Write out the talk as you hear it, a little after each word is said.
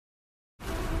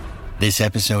This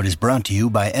episode is brought to you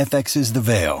by FX's The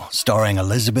Veil, starring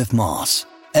Elizabeth Moss.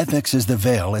 FX's The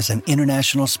Veil is an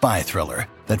international spy thriller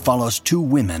that follows two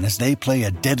women as they play a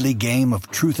deadly game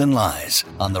of truth and lies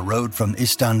on the road from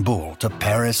Istanbul to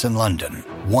Paris and London.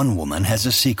 One woman has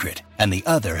a secret, and the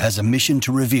other has a mission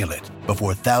to reveal it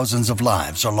before thousands of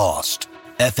lives are lost.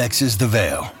 FX's The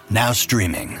Veil, now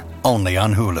streaming, only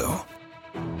on Hulu.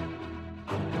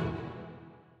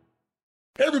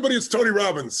 Hey everybody, it's Tony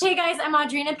Robbins. Hey guys, I'm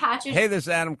Audrina Patridge. Hey, this is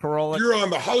Adam Carolla. You're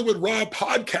on the Hollywood Raw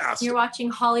podcast. You're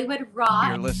watching Hollywood Raw.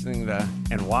 You're listening to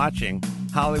and watching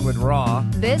Hollywood Raw.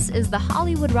 This is the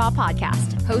Hollywood Raw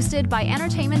podcast, hosted by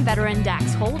entertainment veteran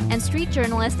Dax Holt and street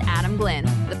journalist Adam Glynn.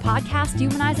 The podcast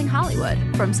humanizing Hollywood.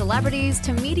 From celebrities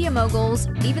to media moguls,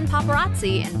 even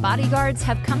paparazzi and bodyguards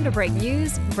have come to break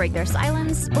news, break their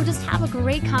silence, or just have a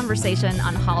great conversation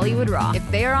on Hollywood Raw. If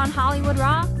they're on Hollywood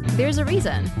Raw, there's a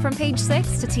reason. From Page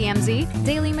 6 to TMZ,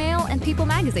 Daily Mail, and People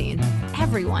Magazine,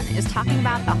 everyone is talking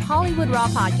about the Hollywood Raw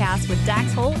podcast with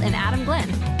Dax Holt and Adam Glynn.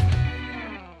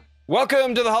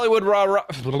 Welcome to the Hollywood Raw.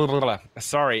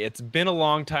 Sorry, it's been a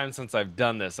long time since I've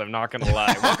done this. I'm not going to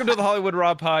lie. Welcome to the Hollywood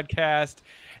Raw podcast.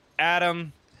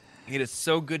 Adam, it is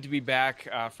so good to be back.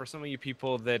 For some of you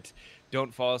people that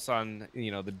don't follow us on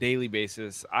the daily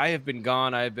basis, I have been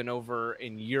gone. I have been over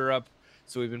in Europe.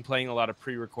 So we've been playing a lot of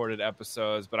pre-recorded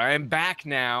episodes, but I am back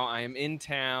now. I am in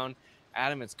town.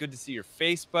 Adam, it's good to see your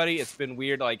face, buddy. It's been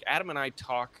weird. Like, Adam and I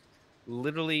talk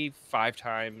literally 5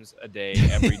 times a day,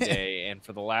 every day. And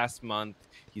for the last month,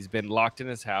 he's been locked in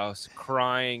his house,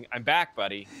 crying. I'm back,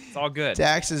 buddy. It's all good.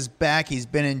 Dax is back. He's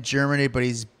been in Germany, but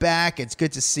he's back. It's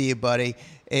good to see you, buddy.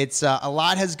 It's a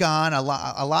lot has gone. A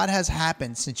lot has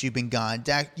happened since you've been gone.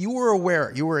 Dax, you were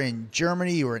aware. You were in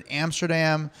Germany. You were in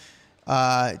Amsterdam.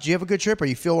 Did you have a good trip? Are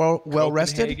you feel well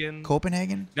rested?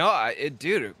 Copenhagen? No,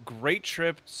 dude, great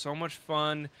trip. So much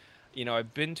fun.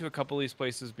 I've been to a couple of these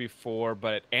places before,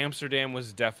 but Amsterdam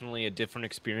was definitely a different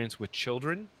experience with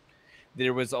children.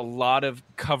 There was a lot of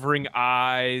covering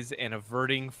eyes and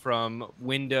averting from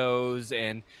windows,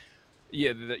 and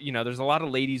there's a lot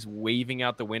of ladies waving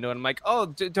out the window, and I'm like, oh,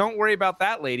 don't worry about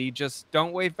that lady. Just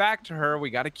don't wave back to her. We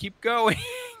got to keep going.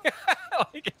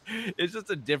 It's just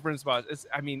a different spot.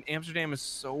 Amsterdam is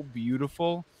so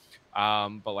beautiful.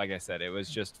 But like I said, it was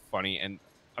just funny. And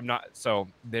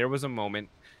there was a moment,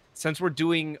 since we're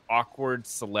doing awkward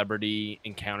celebrity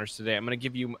encounters today, I'm going to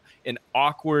give you an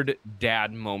awkward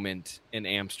dad moment in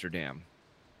Amsterdam.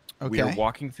 Okay. We are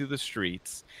walking through the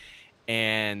streets,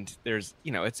 and there's,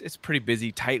 it's pretty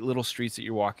busy, tight little streets that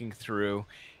you're walking through.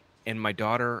 And my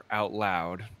daughter out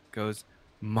loud goes,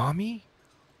 "Mommy,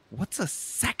 what's a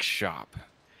sex shop?"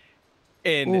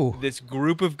 And this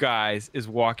group of guys is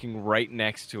walking right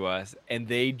next to us, and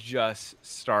they just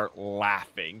start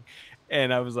laughing.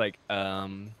 And I was like,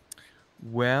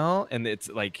 well, and it's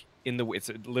like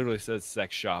it literally says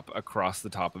sex shop across the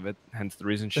top of it, hence the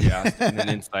reason she asked. And then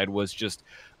inside was just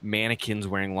mannequins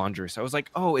wearing lingerie. So I was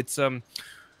like, oh, it's a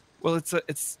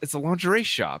lingerie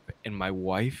shop. And my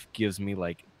wife gives me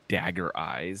like dagger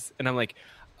eyes, and I'm like,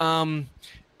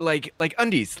 like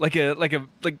undies, like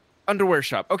underwear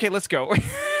shop. Okay, let's go.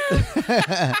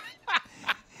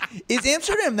 Is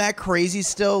Amsterdam that crazy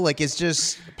still? Like, it's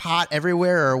just pot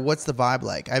everywhere, or what's the vibe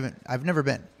like? I've never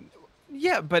been.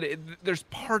 Yeah, but there's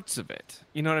parts of it.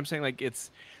 You know what I'm saying? Like,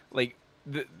 it's like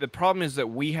the problem is that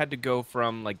we had to go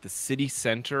from like the city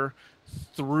center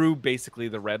through basically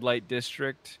the red light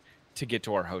district to get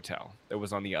to our hotel. That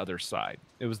was on the other side.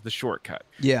 It was the shortcut.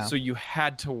 Yeah. So you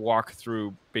had to walk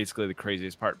through basically the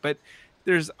craziest part. But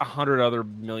there's 100 other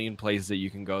million places that you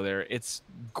can go there. It's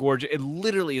gorgeous. It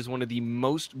literally is one of the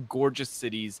most gorgeous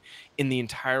cities in the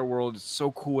entire world. It's so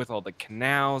cool with all the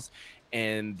canals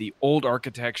and the old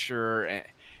architecture.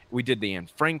 We did the Anne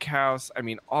Frank house.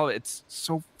 It's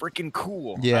so freaking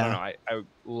cool. Yeah. I don't know. I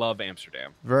love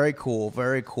Amsterdam. Very cool.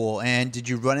 Very cool. And did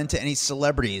you run into any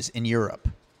celebrities in Europe?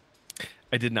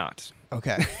 I did not.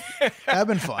 Okay. That'd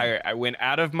been fun. I went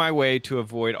out of my way to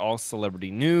avoid all celebrity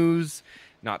news,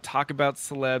 not talk about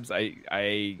celebs.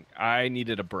 I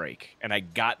needed a break, and I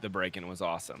got the break, and it was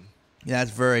awesome. Yeah,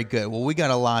 that's very good. Well, we got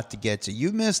a lot to get to.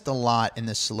 You missed a lot in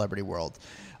the celebrity world.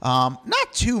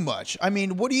 Not too much.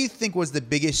 What do you think was the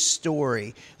biggest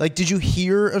story? Like, did you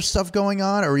hear of stuff going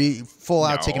on, or were you full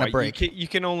out taking a break? You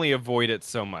can only avoid it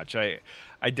so much.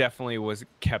 I definitely was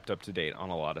kept up to date on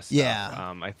a lot of stuff.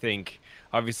 Yeah. I think,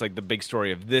 obviously, like the big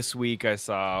story of this week I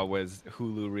saw was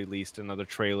Hulu released another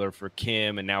trailer for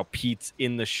Kim, and now Pete's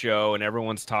in the show, and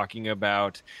everyone's talking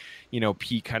about,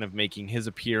 Pete kind of making his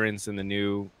appearance in the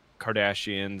new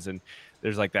Kardashians. And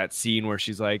there's like that scene where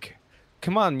she's like,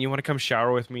 come on, you want to come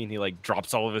shower with me? And he like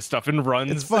drops all of his stuff and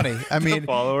runs. It's funny. I to mean,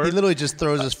 follow her. he literally just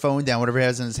throws his phone down, whatever he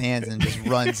has in his hands, and just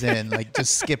runs in, like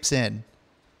just skips in.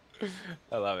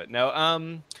 I love it.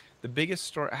 No, the biggest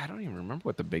story, I don't even remember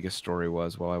what the biggest story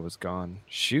was while I was gone.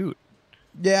 Shoot.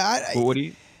 Yeah. What do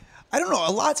you? I don't know.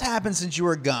 A lot's happened since you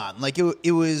were gone. Like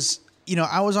it was,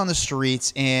 I was on the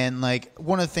streets, and like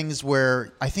one of the things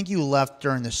where I think you left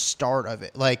during the start of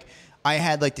it, like I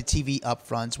had like the TV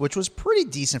upfronts, which was pretty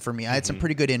decent for me. I had some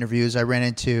pretty good interviews. I ran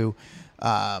into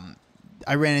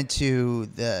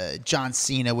the John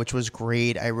Cena, which was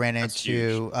great. I ran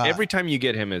into every time you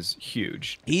get him is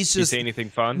huge. He's Did you just say anything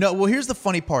fun? No. Well, here's the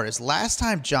funny part: is last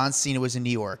time John Cena was in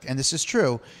New York, and this is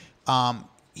true.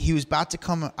 He was about to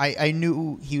come. I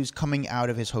knew he was coming out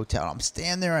of his hotel. I'm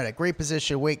standing there at a great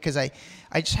position to wait because I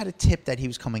just had a tip that he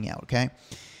was coming out. Okay.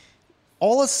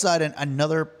 All of a sudden,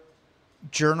 another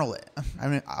journalist,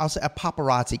 I'll say a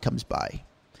paparazzi comes by,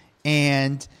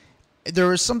 and there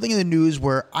was something in the news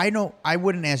where I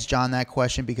wouldn't ask John that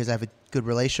question because I have a good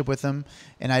relationship with him,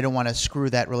 and I don't want to screw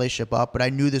that relationship up. But I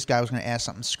knew this guy was going to ask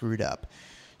something screwed up.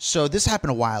 So this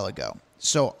happened a while ago.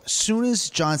 So as soon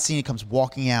as John Cena comes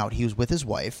walking out, he was with his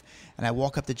wife, and I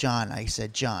walk up to John, and I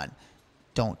said, John,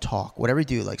 don't talk. Whatever you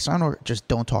do, like sign or just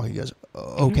don't talk. He goes,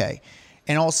 okay.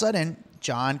 And all of a sudden,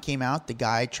 John came out. The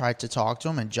guy tried to talk to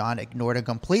him, and John ignored him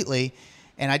completely.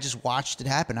 And I just watched it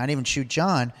happen. I didn't even shoot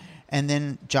John. And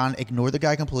then John ignored the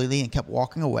guy completely and kept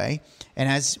walking away. And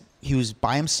as he was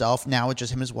by himself, now with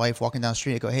just him and his wife walking down the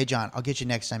street, I go, hey, John, I'll get you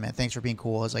next time, man. Thanks for being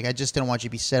cool. I was like, I just didn't want you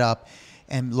to be set up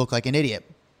and look like an idiot.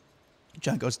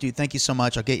 John goes, dude, thank you so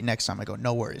much. I'll get you next time. I go,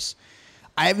 no worries.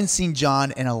 I haven't seen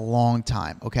John in a long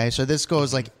time. Okay. So this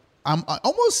goes like, I'm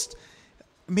almost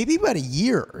maybe about a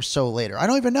year or so later. I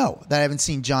don't even know that I haven't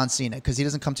seen John Cena because he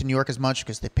doesn't come to New York as much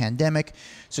because of the pandemic.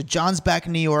 So John's back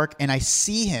in New York, and I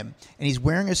see him, and he's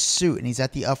wearing a suit, and he's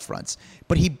at the upfronts,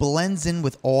 but he blends in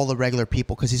with all the regular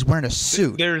people because he's wearing a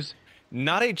suit. There's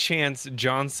not a chance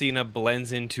John Cena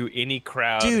blends into any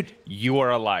crowd. Dude, you are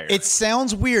a liar. It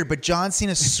sounds weird, but John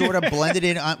Cena sort of blended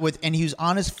in and he was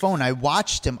on his phone. I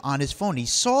watched him on his phone. He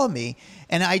saw me,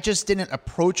 and I just didn't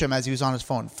approach him as he was on his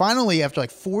phone. Finally, after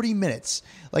like 40 minutes,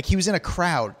 like he was in a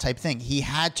crowd type thing, he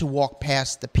had to walk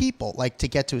past the people, like to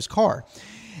get to his car.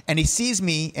 And he sees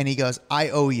me, and he goes,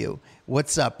 I owe you.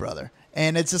 What's up, brother?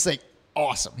 And it's just like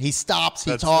awesome. He stops.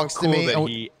 He talks so cool to me. That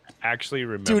he actually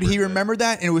remembered. Dude, he remembered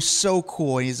that, and it was so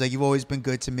cool. And he's like, you've always been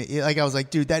good to me. Like I was like,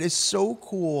 dude, that is so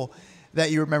cool that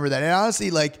you remember that. And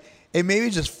honestly, like it made me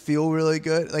just feel really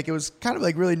good. Like it was kind of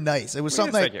like really nice. It was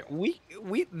something like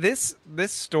this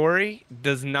story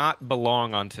does not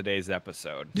belong on today's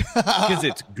episode because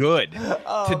it's good.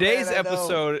 Today's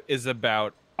episode is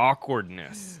about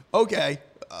awkwardness. Okay.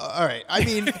 All right. I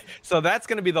mean, so that's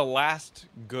going to be the last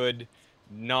good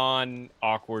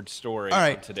non-awkward story all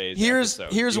right. on today's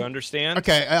episode. Do you understand?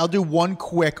 Okay, I'll do one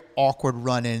quick awkward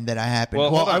run-in that I happened.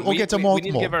 Well, hold on. We'll get to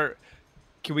multiple.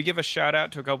 Can we give a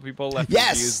shout-out to a couple people left?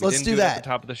 Yes, reviews? let's do that at the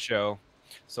top of the show.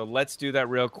 So let's do that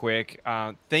real quick.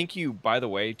 Thank you, by the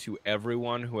way, to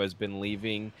everyone who has been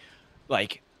leaving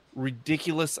like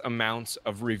ridiculous amounts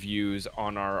of reviews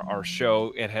on our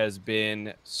show. It has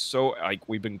been so like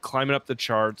we've been climbing up the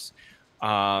charts,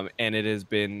 and it has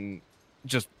been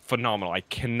just phenomenal. I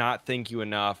cannot thank you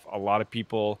enough. A lot of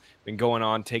people been going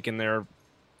on, taking their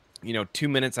 2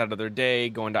 minutes out of their day,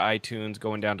 going to iTunes,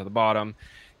 going down to the bottom,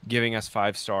 giving us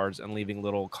 5 stars and leaving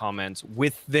little comments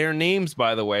with their names,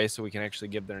 by the way, so we can actually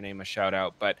give their name a shout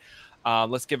out. But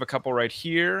let's give a couple right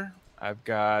here.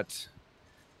 Let's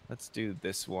do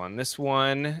this one. This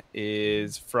one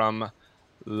is from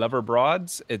Lover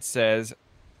Broads. It says,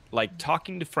 like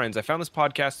talking to friends. I found this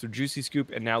podcast through Juicy Scoop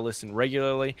and now listen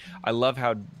regularly. I love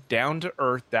how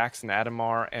down-to-earth Dax and Adam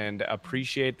are and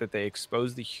appreciate that they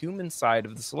expose the human side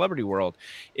of the celebrity world.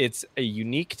 It's a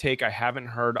unique take I haven't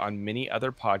heard on many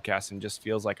other podcasts and just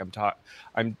feels like I'm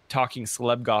talking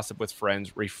celeb gossip with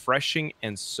friends. Refreshing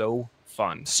and so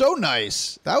fun. So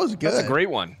nice. That was good. That's a great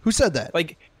one. Who said that?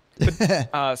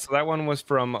 So that one was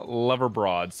from Lover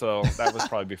Broad. So that was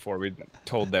probably before we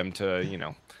told them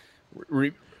to,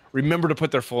 remember to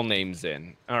put their full names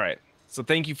in. All right. So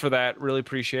thank you for that. Really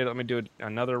appreciate it. Let me do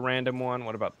another random one.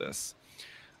 What about this?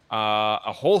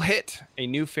 A whole hit, a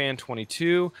new fan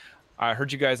 22. I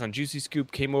heard you guys on Juicy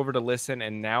Scoop, came over to listen,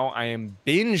 and now I am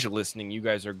binge listening. You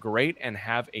guys are great and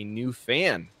have a new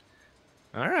fan.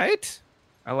 All right.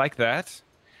 I like that.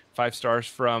 5 stars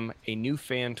from a new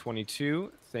fan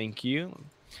 22. Thank you.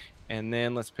 And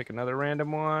then let's pick another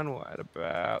random one. What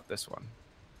about this one?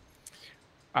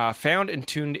 Found and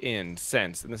tuned in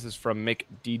since, and this is from Mick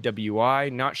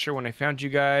DWI. Not sure when I found you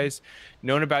guys.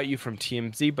 Known about you from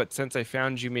TMZ, but since I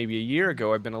found you maybe a year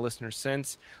ago, I've been a listener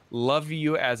since. Love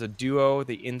you as a duo.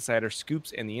 The insider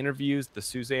scoops and the interviews. The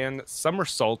Suzanne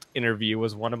Somersault interview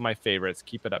was one of my favorites.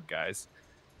 Keep it up, guys.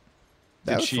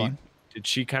 That was fun. Did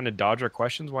she kind of dodge our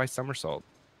questions? Why somersault?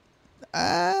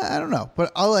 I don't know,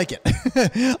 but I like it.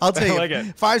 I'll take like it.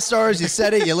 it. 5 stars. You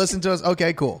said it. You listened to us.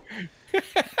 Okay, cool.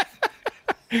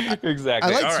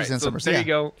 Exactly. I like All right, Suzanne so Summers. there Yeah. you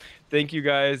go. Thank you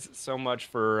guys so much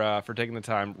for taking the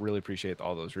time. Really appreciate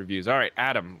all those reviews. All right,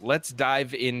 Adam, let's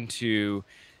dive into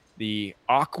the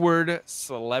awkward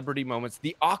celebrity moments,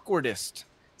 the awkwardest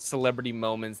celebrity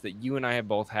moments that you and I have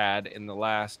both had in the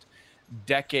last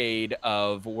decade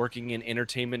of working in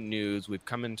entertainment news. We've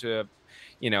come into,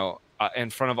 in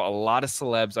front of a lot of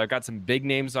celebs. I've got some big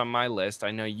names on my list.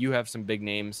 I know you have some big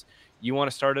names. You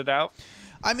want to start it out?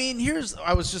 I mean,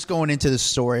 I was just going into this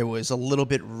story. It was a little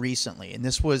bit recently, and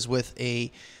this was with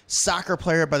a soccer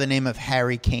player by the name of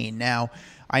Harry Kane. Now,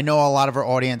 I know a lot of our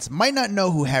audience might not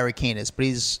know who Harry Kane is, but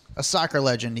he's a soccer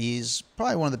legend. He's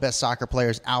probably one of the best soccer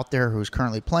players out there who's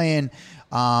currently playing.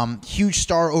 Huge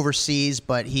star overseas,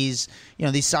 but these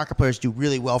soccer players do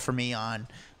really well for me on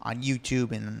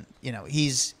YouTube, and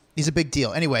he's a big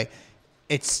deal. Anyway,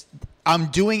 I'm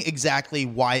doing exactly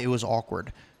why it was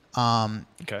awkward.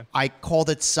 Okay. I called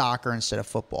it soccer instead of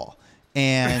football.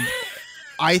 And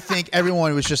I think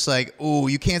everyone was just like, ooh,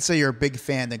 you can't say you're a big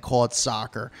fan, then call it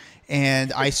soccer.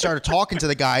 And I started talking to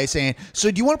the guy saying,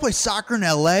 so do you want to play soccer in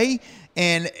LA?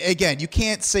 And again, you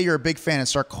can't say you're a big fan and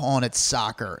start calling it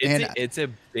soccer. It's a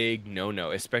big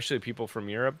no-no, especially people from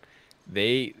Europe.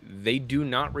 They do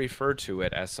not refer to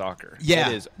it as soccer. Yeah.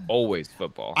 It is always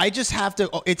football. I just have to,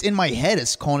 it's in my head,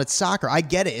 it's calling it soccer. I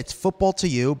get it. It's football to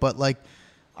you, but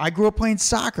I grew up playing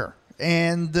soccer,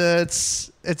 and it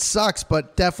sucks,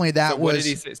 but definitely that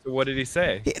was. What did he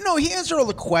say? He answered all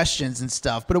the questions and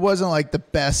stuff, but it wasn't like the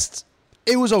best.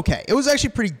 It was okay. It was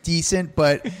actually pretty decent,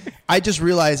 but I just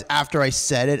realized after I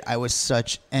said it, I was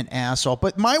such an asshole.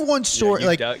 But my one story,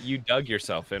 you dug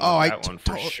yourself in that one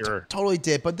for sure. Totally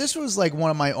did. But this was like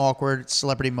one of my awkward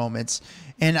celebrity moments,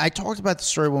 and I talked about the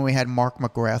story when we had Mark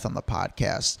McGrath on the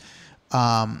podcast.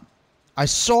 I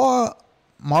saw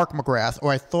Mark McGrath,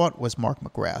 or I thought was Mark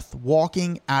McGrath,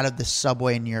 walking out of the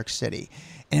subway in New York City.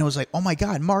 And it was like, oh my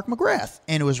God, Mark McGrath.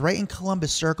 And it was right in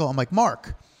Columbus Circle. I'm like,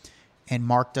 Mark. And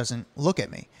Mark doesn't look at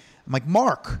me. I'm like,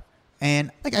 Mark. And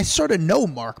I sort of know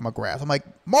Mark McGrath. I'm like,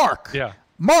 Mark. Yeah.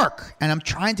 Mark. And I'm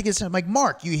trying to get something. I'm like,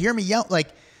 Mark, you hear me yell?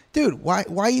 Dude, why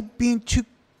are you being too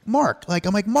Mark?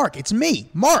 I'm like, Mark, it's me.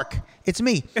 Mark, it's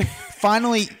me.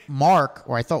 Finally, Mark,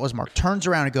 or I thought it was Mark, turns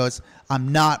around and goes,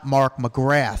 I'm not Mark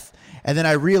McGrath. And then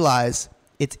I realized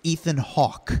it's Ethan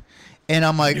Hawke. And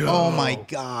I'm like, oh, my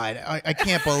God. I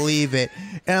can't believe it.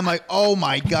 And I'm like, oh,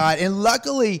 my God. And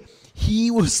luckily, he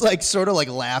was sort of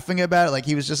laughing about it.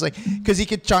 He was just because he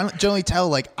could generally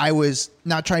tell I was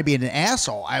not trying to be an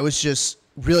asshole. I was just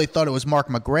really thought it was Mark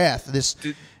McGrath.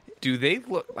 Do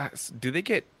they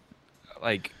get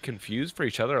confused for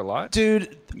each other a lot?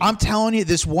 Dude, I'm telling you,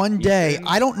 this one day,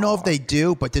 I don't know if they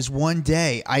do, but this one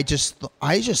day, I just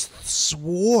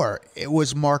swore it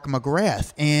was Mark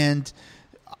McGrath, and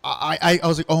I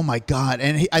was like, oh my God,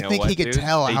 and I think he could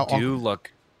tell how.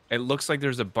 It looks like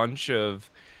there's a bunch of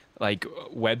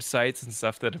websites and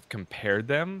stuff that have compared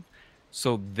them,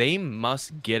 so they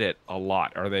must get it a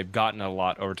lot, or they've gotten a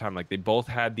lot over time. They both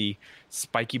had the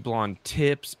spiky blonde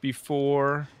tips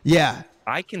before. Yeah.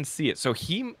 I can see it. So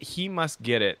he must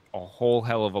get it a whole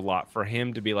hell of a lot for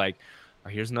him to be like, oh,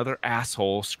 here's another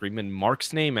asshole screaming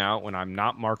Mark's name out when I'm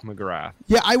not Mark McGrath.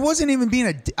 Yeah, I wasn't even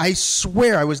being I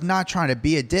swear I was not trying to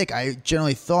be a dick. I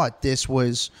generally thought this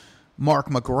was Mark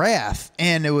McGrath,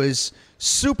 and it was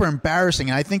super embarrassing.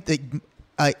 And I think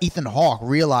that Ethan Hawke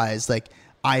realized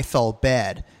I felt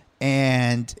bad,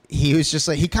 and he was just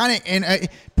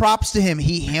props to him.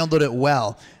 He handled it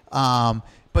well.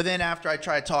 But then after I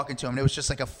tried talking to him, it was just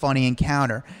a funny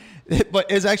encounter. But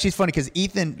it was actually funny because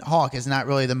Ethan Hawke is not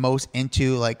really the most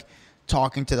into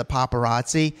talking to the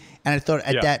paparazzi. And I thought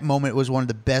at that moment it was one of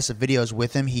the best videos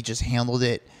with him. He just handled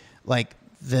it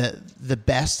the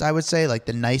best, I would say,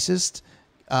 the nicest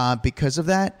because of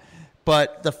that.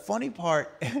 But the funny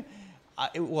part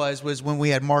was when we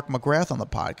had Mark McGrath on the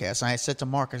podcast. And I said to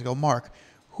Mark, I go, Mark,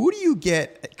 who do you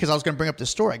get? Because I was going to bring up this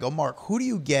story. I go, Mark, who do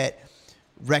you get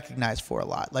recognized for a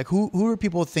lot? Who do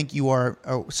people think you are,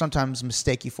 or sometimes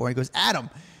mistake you for? And he goes, Adam,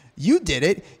 you did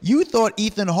it. You thought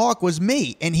Ethan Hawke was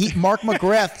me. And Mark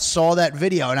McGrath saw that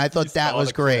video, and I thought that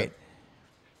was great.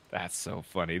 That's so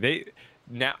funny.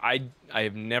 I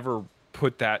have never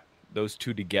put that those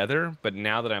two together, but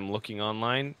now that I'm looking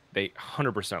online, they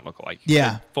 100% look alike.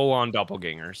 Yeah. Like full-on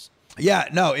doppelgangers. Yeah,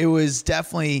 no, it was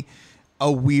definitely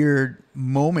a weird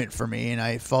moment for me, and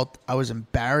I felt I was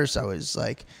embarrassed. I was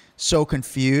like so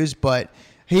confused, but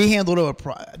he handled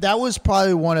it. That was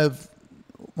probably one of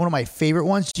my favorite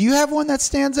ones. Do you have one that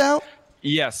stands out?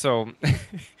 Yeah, so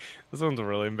this one's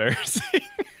really embarrassing.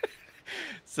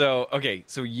 So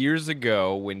years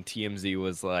ago when TMZ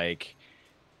was like,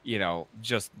 you know,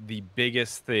 just the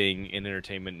biggest thing in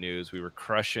entertainment news, we were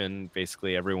crushing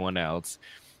basically everyone else.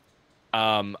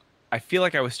 I feel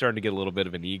like I was starting to get a little bit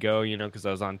of an ego, you know, because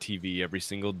I was on TV every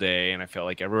single day, and I felt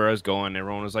like everywhere I was going,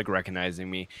 everyone was like recognizing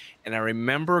me. And I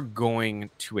remember going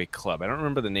to a club. I don't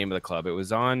remember the name of the club. It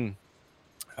was on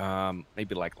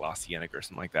maybe like La Cienega or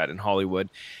something like that in Hollywood.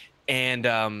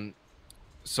 And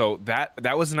so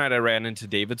that was the night I ran into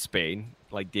David Spade.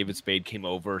 Like David Spade came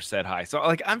over, said hi. So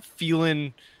like I'm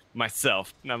feeling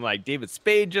myself, and I'm like, David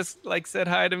Spade just like said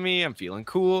hi to me. I'm feeling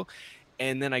cool.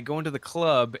 And then I go into the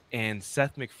club, and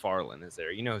Seth MacFarlane is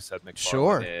there. You know who Seth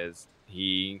MacFarlane is?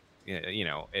 He, you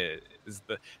know, is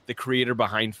the creator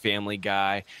behind Family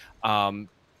Guy.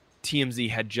 TMZ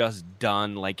had just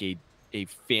done like a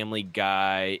Family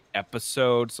Guy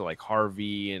episode, so like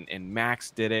Harvey and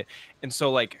Max did it, and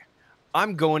so like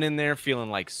I'm going in there feeling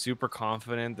like super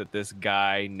confident that this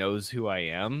guy knows who I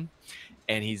am,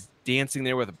 and he's dancing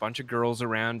there with a bunch of girls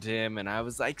around him, and I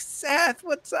was like, Seth,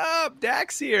 what's up?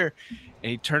 Dax here.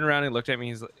 And he turned around and looked at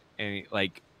me, and he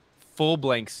like full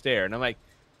blank stare, and I'm like,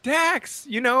 Dax,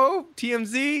 you know,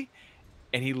 TMZ?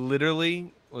 And he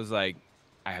literally was like,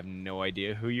 I have no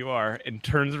idea who you are, and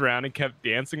turns around and kept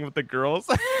dancing with the girls.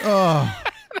 Oh.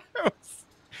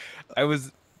 I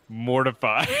was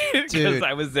mortified because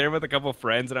I was there with a couple of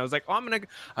friends, and I was like, oh, I'm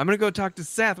gonna go talk to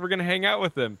Seth. We're gonna hang out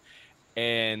with him.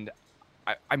 And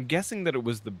I'm guessing that it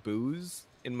was the booze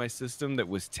in my system that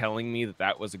was telling me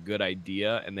that was a good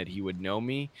idea and that he would know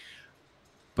me,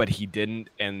 but he didn't.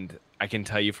 And I can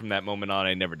tell you from that moment on,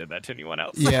 I never did that to anyone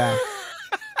else. Yeah.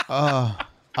 Oh,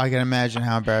 I can imagine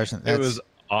how embarrassing. It was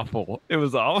awful. It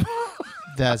was awful.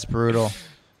 That's brutal.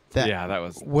 That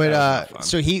was. What? That was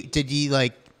so he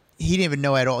didn't even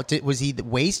know at all. Was he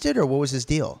wasted, or what was his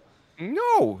deal?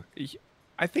 No,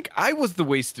 I think I was the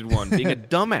wasted one, being a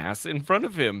dumbass in front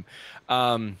of him.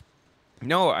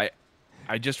 No,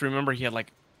 I just remember he had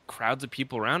like crowds of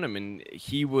people around him, and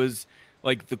he was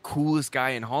like the coolest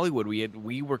guy in Hollywood.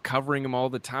 We were covering him all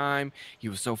the time. He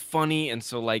was so funny, and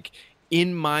so like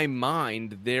in my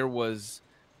mind there was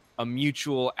a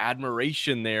mutual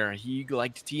admiration there. He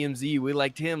liked TMZ, we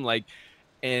liked him, like,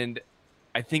 and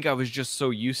I think I was just so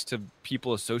used to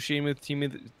people associating with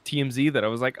TMZ that I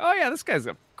was like, oh yeah, this guy's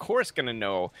of course gonna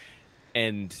know.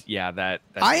 And yeah, that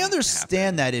I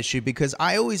understand that issue, because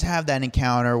I always have that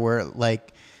encounter where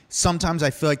like sometimes I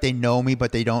feel like they know me,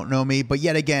 but they don't know me. But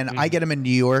yet again, I get them in New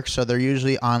York, so they're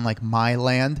usually on like my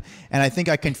land, and I think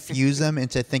I confuse them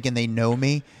into thinking they know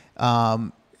me.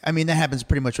 I mean, that happens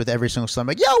pretty much with every single song. I'm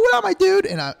like, yo, what up, my dude?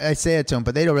 And I say it to them,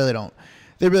 but they really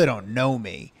don't know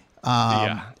me.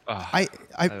 Yeah,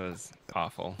 that was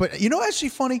awful. But you know, actually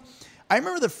funny, I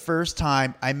remember the first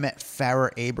time I met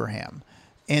Farrah Abraham,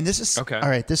 and this is okay. All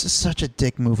right. This is such a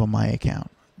dick move on my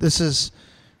account. This is,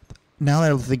 now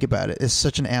that I think about it, it's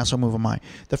such an asshole move on mine.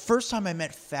 The first time I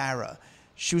met Farrah,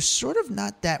 she was sort of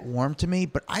not that warm to me,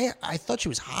 but I thought she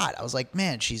was hot. I was like,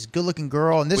 man, she's a good-looking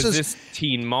girl. And this was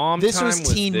Teen Mom time? This was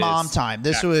Teen Mom time.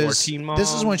 This was Teen Mom?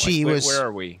 This is when she was. Where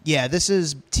are we? Yeah, this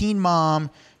is Teen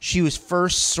Mom. She was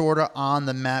first sort of on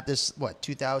the map. This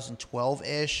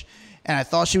 2012-ish, and I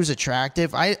thought she was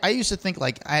attractive. I used to think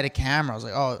like I had a camera. I was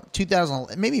like, oh,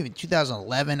 2000, maybe even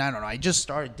 2011. I don't know. I just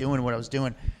started doing what I was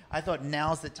doing. I thought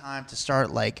now's the time to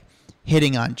start like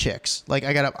hitting on chicks. Like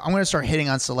I'm gonna start hitting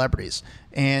on celebrities,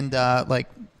 and like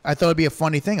I thought it'd be a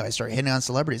funny thing if I started hitting on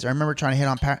celebrities. I remember trying to hit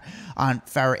on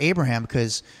Farrah Abraham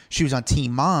because she was on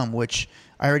Teen Mom, which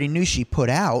I already knew she put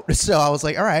out. So I was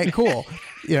like, all right, cool.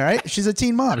 Yeah, right. She's a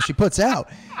teen mom. She puts out.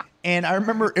 And I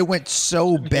remember it went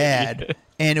so bad,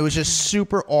 and it was just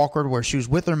super awkward where she was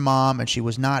with her mom and she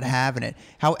was not having it.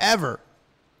 However,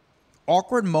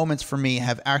 awkward moments for me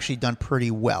have actually done pretty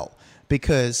well,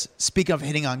 because speaking of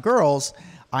hitting on girls,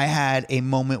 I had a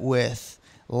moment with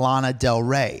Lana Del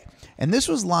Rey. And this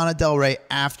was Lana Del Rey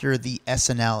after the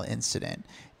SNL incident.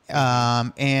 She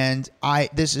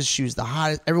was the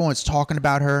hottest. Everyone was talking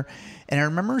about her. And I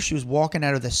remember she was walking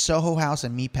out of the Soho House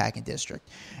and Meatpacking District.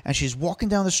 And she's walking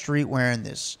down the street wearing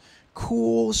this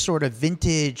cool sort of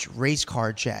vintage race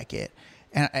car jacket.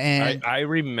 And I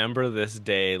remember this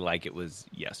day like it was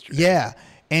yesterday. Yeah.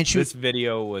 And this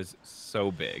video was so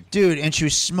big, dude, and she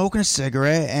was smoking a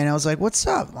cigarette, and I was like, "What's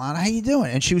up, Lana? How you doing?"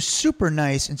 And she was super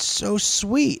nice and so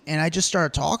sweet. And I just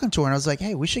started talking to her, and I was like,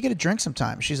 "Hey, we should get a drink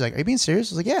sometime." She's like, "Are you being serious?"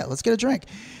 I was like, "Yeah, let's get a drink."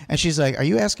 And she's like, "Are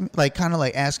you asking me?" Like, kind of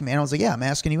like asking me. And I was like, "Yeah, I'm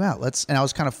asking you out. Let's." And I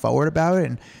was kind of forward about it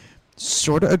and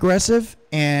sort of aggressive.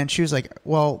 And she was like,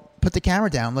 "Well, put the camera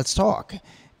down. Let's talk."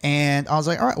 And I was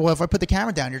like, "All right. Well, if I put the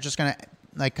camera down, you're just gonna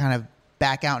like kind of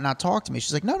back out and not talk to me."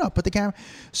 She's like, no, put the camera.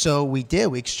 So we did.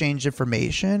 We exchanged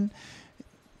information.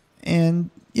 And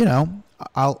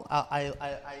I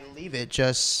leave it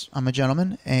just. I'm a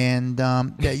gentleman, and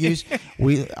I'm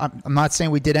not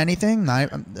saying we did anything.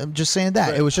 I'm just saying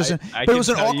that it was just. But it was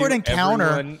an awkward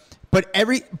encounter. But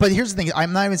here's the thing.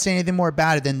 I'm not even saying anything more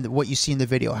about it than what you see in the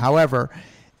video. However,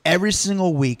 every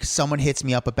single week someone hits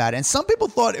me up about it, and some people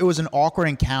thought it was an awkward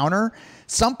encounter.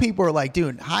 Some people are like,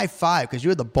 "Dude, high five," because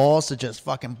you had the balls to just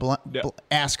fucking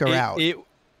ask her out.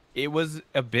 It was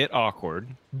a bit awkward,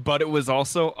 but it was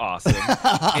also awesome.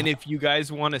 And if you guys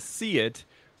want to see it,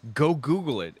 go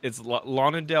Google it. It's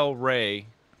Lana Del Rey.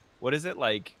 What is it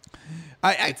like?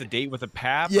 It's a date with a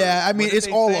pap. Yeah, I mean, it's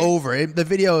all over. The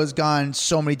video has gone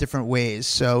so many different ways,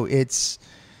 so it's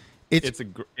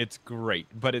great,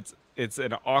 but it's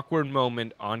an awkward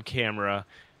moment on camera,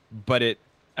 but it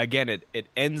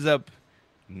ends up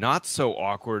not so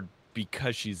awkward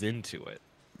because she's into it.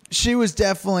 She was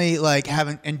definitely like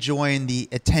enjoying the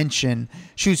attention.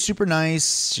 She was super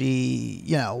nice. She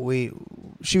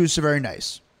was very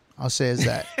nice. I'll say as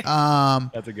that.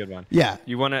 That's a good one. Yeah.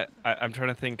 You want to? I'm trying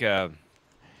to think. I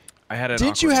had an.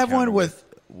 Did you have one with?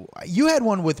 You had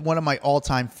one with one of my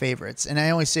all-time favorites, and I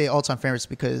only say all-time favorites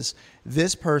because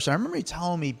this person. I remember you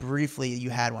telling me briefly you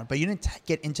had one, but you didn't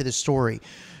get into the story.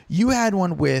 You had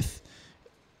one with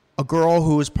a girl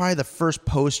who was probably the first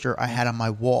poster I had on my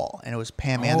wall, and it was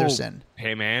Pam Anderson.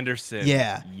 Pam Anderson.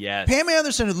 Yeah. Yes. Pam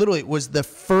Anderson literally was the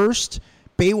first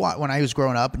Baywatch when I was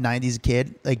growing up, 90s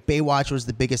kid. Like, Baywatch was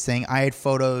the biggest thing. I had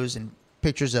photos and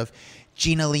pictures of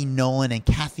Gina Lee Nolan and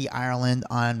Kathy Ireland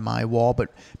on my wall,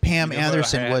 but Pam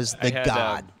Anderson was the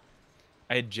god.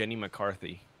 I had Jenny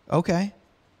McCarthy. Okay.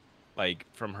 Like,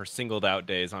 from her Singled Out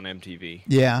days on MTV.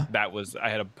 Yeah. I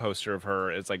had a poster of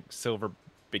her. It's like silver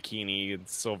bikini and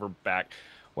silver back,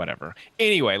 whatever.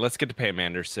 Anyway, let's get to Pam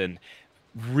Anderson.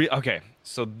 Okay,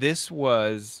 so this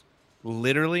was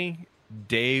literally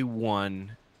day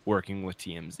one working with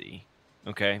TMZ.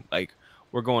 Okay, like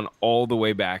we're going all the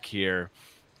way back here.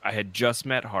 I had just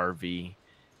met Harvey.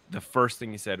 The first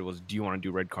thing he said was, "Do you want to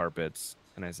do red carpets?"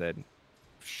 And I said,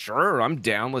 "Sure, I'm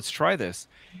down. Let's try this."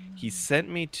 He sent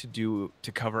me to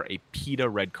cover a PETA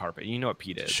red carpet. You know what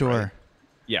PETA is, sure. Right?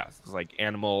 Yeah, it's like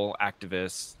animal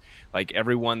activists. Like,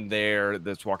 everyone there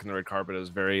that's walking the red carpet is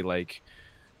very like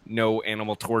no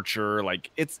animal torture.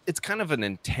 Like, it's kind of an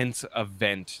intense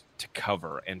event to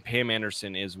cover. And Pam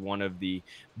Anderson is one of the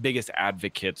biggest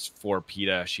advocates for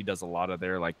PETA. She does a lot of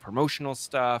their like promotional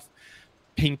stuff.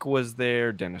 Pink was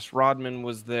there, Dennis Rodman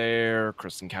was there,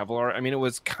 Kristen Cavallari. I mean, it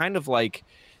was kind of like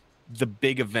the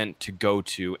big event to go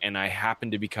to, and I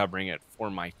happened to be covering it for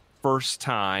my first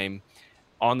time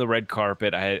on the red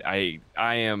carpet. I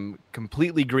am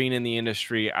completely green in the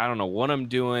industry. I don't know what I'm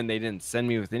doing. They didn't send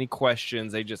me with any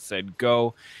questions. They just said,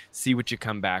 "Go, see what you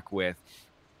come back with."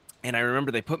 And I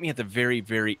remember they put me at the very,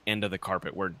 very end of the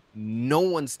carpet where no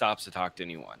one stops to talk to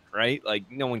anyone, right? Like,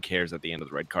 no one cares at the end of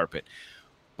the red carpet.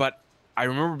 But I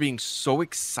remember being so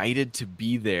excited to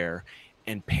be there,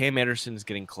 and Pam Anderson is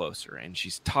getting closer, and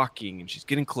she's talking, and she's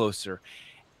getting closer.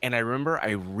 And I remember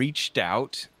I reached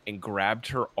out and grabbed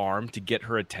her arm to get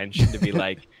her attention, to be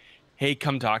like, "Hey,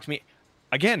 come talk to me."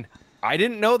 Again, I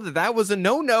didn't know that was a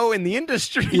no-no in the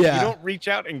industry. Yeah. You don't reach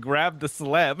out and grab the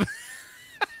celeb.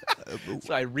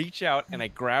 So I reach out and I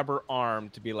grab her arm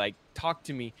to be like, "Talk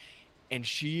to me." And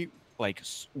she like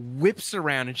whips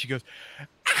around and she goes,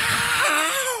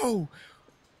 "Ow!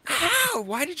 Ow!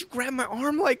 Why did you grab my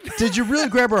arm like that?" Did you really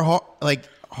grab her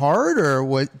hard, or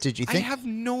what did you think? I have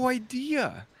no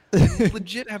idea. I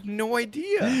legit have no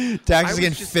idea. Dax is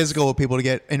getting physical with people to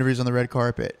get interviews on the red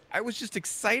carpet. I was just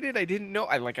excited. I didn't know.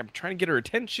 I'm trying to get her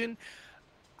attention.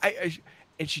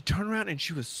 And she turned around and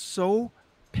she was so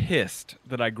pissed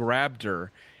that I grabbed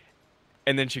her.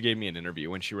 And then she gave me an interview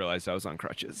when she realized I was on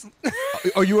crutches.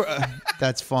 Oh, you were?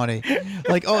 That's funny.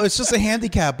 Like, "Oh, it's just a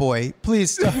handicap boy.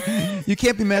 Please, you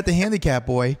can't be mad at the handicap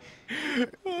boy."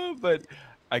 But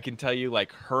I can tell you,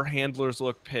 like, her handlers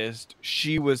looked pissed.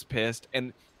 She was pissed.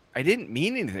 And I didn't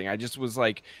mean anything. I just was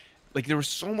like there was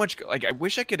so much. Like, I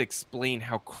wish I could explain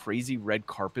how crazy red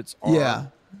carpets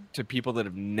are to people that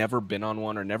have never been on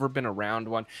one or never been around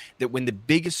one. That when the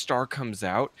biggest star comes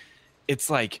out, it's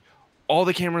like all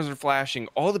the cameras are flashing,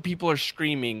 all the people are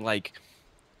screaming, like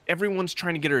everyone's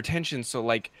trying to get her attention. So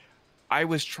like I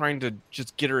was trying to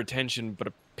just get her attention, but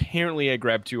apparently I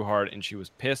grabbed too hard and she was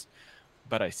pissed,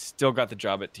 but I still got the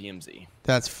job at TMZ.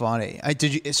 That's funny.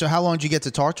 So how long did you get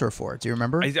to talk to her for? Do you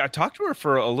remember? I talked to her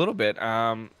for a little bit.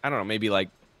 I don't know, maybe like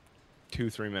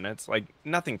 2-3 minutes, like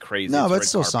nothing crazy. No, It's but red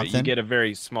still carpet. something. You get a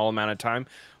very small amount of time,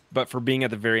 but for being at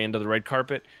the very end of the red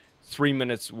carpet, 3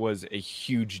 minutes was a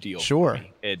huge deal. Sure. For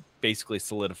me. It basically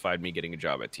solidified me getting a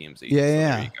job at TMZ. Yeah, so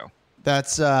yeah. There you go.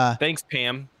 That's Thanks,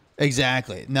 Pam.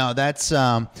 exactly. No, that's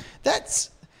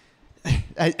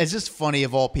it's just funny.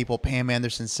 Of all people, Pam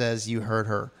Anderson says you hurt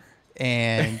her,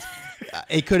 and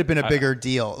it could have been a bigger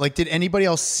deal. Like, did anybody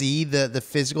else see the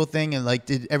physical thing, and like,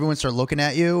 did everyone start looking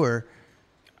at you, or?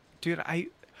 Dude,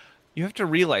 you have to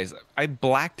realize I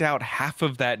blacked out half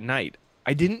of that night.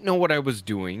 I didn't know what I was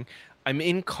doing. I'm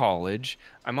in college.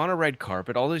 I'm on a red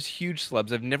carpet. All those huge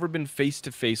celebs. I've never been face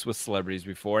to face with celebrities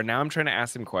before. Now I'm trying to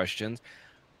ask them questions.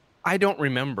 I don't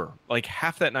remember. Like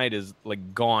half that night is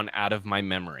like gone out of my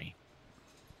memory.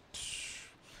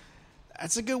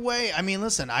 That's a good way. I mean,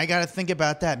 listen, I got to think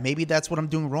about that. Maybe that's what I'm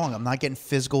doing wrong. I'm not getting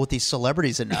physical with these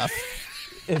celebrities enough.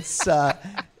 It's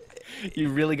You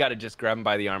really got to just grab them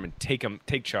by the arm and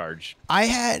take charge.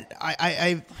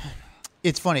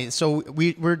 It's funny. So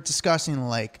we're discussing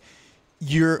like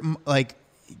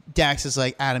Dax is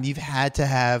like, Adam, you've had to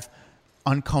have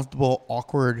uncomfortable,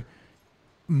 awkward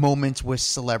moments with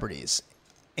celebrities.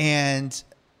 And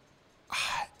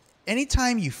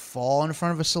anytime you fall in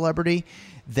front of a celebrity,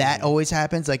 that always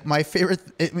happens. Like my favorite,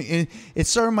 it's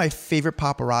sort of my favorite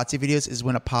paparazzi videos is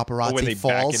when a paparazzi when they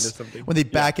falls. back into something? When they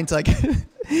back into like,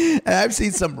 and I've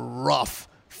seen some rough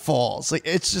falls. Like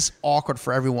it's just awkward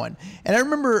for everyone. And I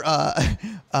remember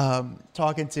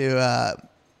talking to,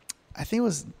 I think it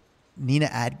was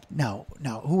Nina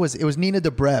who was it? It was Nina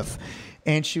Dobrev,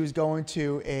 and she was going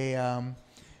to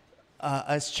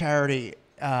a charity.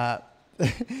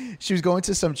 She was going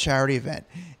to some charity event,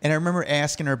 and I remember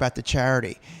asking her about the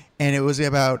charity, and it was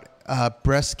about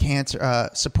breast cancer,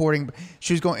 supporting.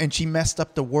 She was going, and she messed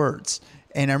up the words,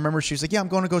 and I remember she was like, "Yeah, I'm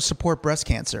going to go support breast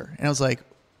cancer," and I was like,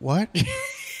 "What?"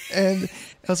 And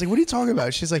I was like, "What are you talking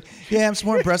about?" She's like, "Yeah, I'm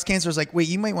supporting breast cancer." I was like, "Wait,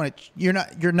 you might want to. You're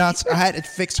not. I had to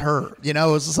fix her. You know."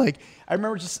 It was just like I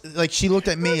remember just like she looked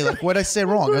at me like, "What I said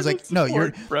wrong?" I was like, "No,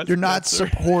 you're not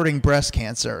supporting breast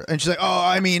cancer." And she's like, "Oh,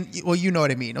 I mean, well, you know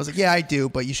what I mean." I was like, "Yeah, I do,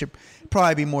 but you should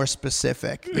probably be more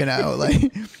specific." You know,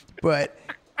 like, but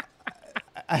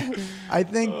I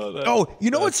think. You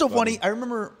know what's so funny? I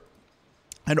remember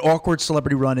an awkward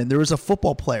celebrity run-in. There was a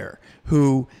football player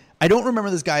who. I don't remember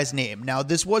this guy's name. Now,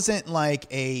 this wasn't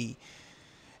like a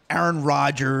Aaron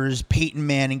Rodgers, Peyton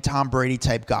Manning, Tom Brady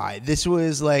type guy. This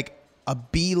was like a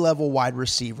B-level wide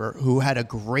receiver who had a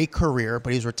great career,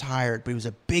 but he was retired, but he was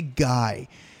a big guy.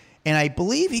 And I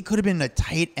believe he could have been a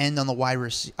tight end on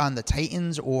the on the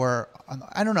Titans or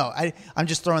I don't know. I'm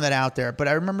just throwing that out there. But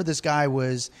I remember this guy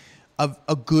was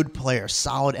a good player,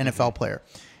 solid NFL player.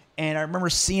 And I remember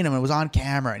seeing him. It was on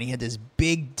camera, and he had this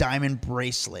big diamond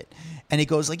bracelet. And he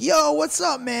goes like, "Yo, what's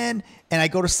up, man?" And I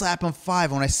go to slap him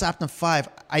 5. When I slapped him 5,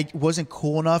 I wasn't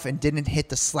cool enough and didn't hit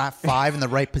the slap 5 in the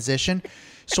right position.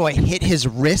 So I hit his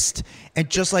wrist, and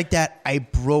just like that, I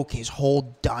broke his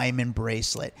whole diamond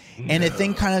bracelet. And the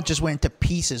thing kind of just went to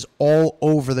pieces all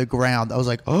over the ground. I was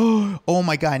like, oh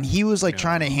my God. And he was like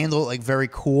trying to handle it like very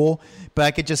cool. But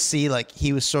I could just see like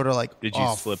he was sort of like, did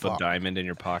you slip a diamond in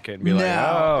your pocket and be like,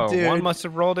 No, dude. One must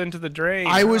have rolled into the drain?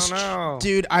 I was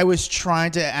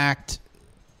trying to act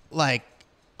like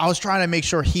I was trying to make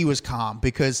sure he was calm,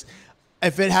 because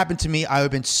if it happened to me, I would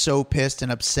have been so pissed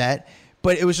and upset.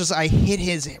 But it was just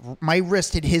my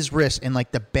wrist hit his wrist in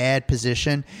like the bad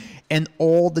position, and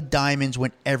all the diamonds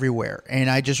went everywhere. And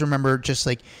I just remember just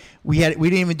like we didn't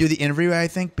even do the interview, I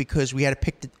think, because we had to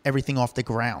pick everything off the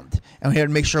ground, and we had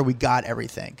to make sure we got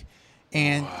everything.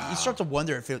 And you start to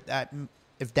wonder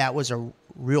if that was a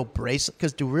real bracelet,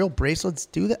 because do real bracelets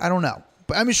do that? I don't know,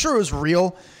 but I'm sure it was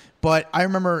real. But I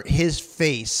remember his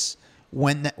face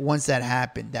once that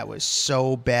happened. That was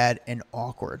so bad and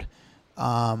awkward.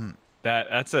 That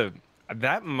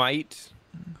might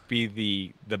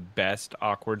be the best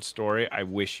awkward story. I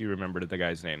wish you remembered the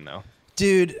guy's name though.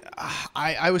 Dude,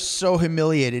 I was so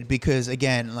humiliated because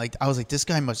again, like I was like,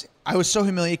 I was so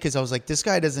humiliated because I was like, this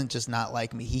guy doesn't just not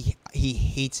like me. He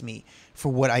hates me for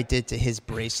what I did to his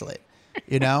bracelet.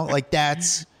 You know, like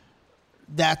that's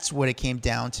That's what it came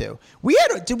down to.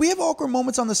 Did we have awkward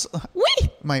moments on this?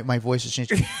 My voice has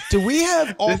changed. Do we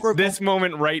have awkward? This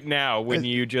moment right now, when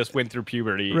you just went through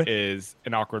puberty, is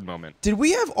an awkward moment. Did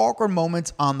we have awkward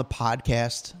moments on the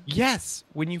podcast? Yes,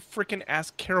 when you freaking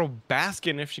asked Carol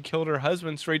Baskin if she killed her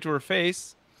husband straight to her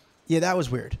face. Yeah, that was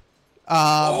weird.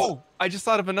 I just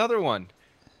thought of another one.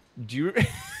 Do you?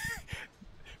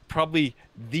 Probably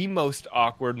the most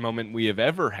awkward moment we have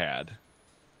ever had.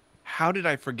 How did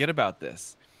I forget about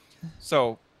this?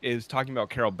 So, is talking about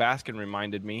Carol Baskin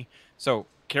reminded me. So,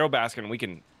 Carol Baskin, we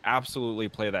can absolutely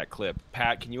play that clip.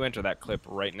 Pat, can you enter that clip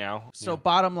right now? So,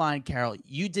 bottom line, Carol,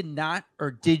 you did not,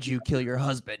 or did you kill your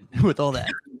husband with all that?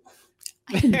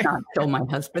 I did not kill my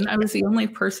husband. I was the only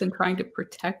person trying to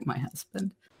protect my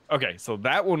husband. Okay, so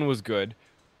that one was good.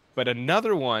 But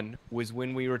another one was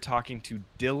when we were talking to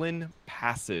Dylan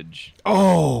Passage.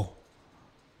 Oh.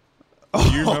 Do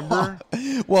you remember?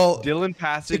 Well, Dylan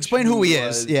Passage. Explain who he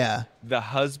is. Yeah. The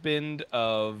husband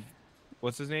of,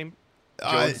 what's his name?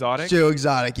 Joe Exotic? Joe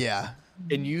Exotic, yeah.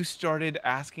 And you started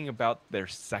asking about their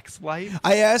sex life?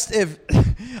 I asked if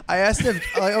I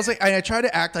was like, I tried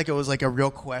to act like it was like a real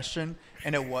question,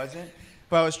 and it wasn't.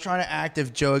 But I was trying to act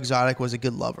if Joe Exotic was a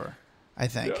good lover, I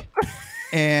think. Yeah.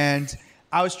 And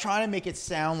I was trying to make it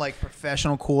sound like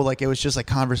professional, cool, like it was just like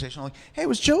conversational. Like, hey,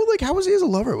 was Joe like, how was he as a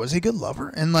lover? Was he a good lover?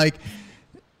 And like,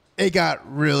 it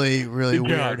got really, really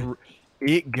weird.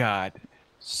 It got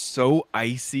so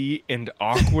icy and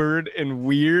awkward and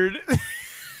weird.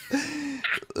 I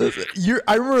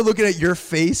remember looking at your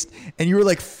face, and you were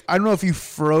like, I don't know if you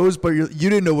froze, but you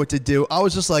didn't know what to do. I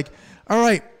was just like, all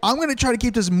right, I'm going to try to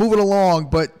keep this moving along,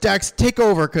 but Dax, take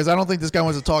over, because I don't think this guy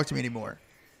wants to talk to me anymore.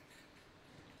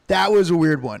 That was a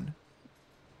weird one.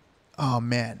 Oh,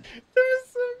 man. It was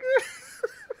so good.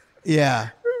 Yeah.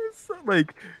 It was so,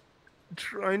 like,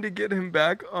 trying to get him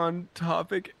back on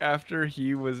topic after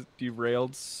he was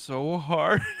derailed so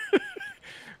hard.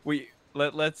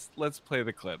 Let's play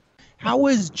the clip. How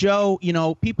was Joe? You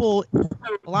know,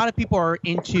 a lot of people are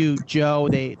into Joe.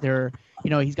 They're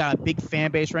he's got a big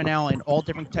fan base right now in all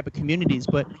different type of communities.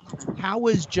 But how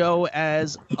was Joe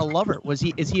as a lover?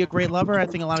 Is he a great lover? I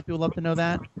think a lot of people love to know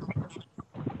that.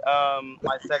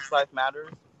 My sex life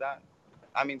matters.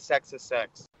 Sex is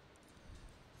sex.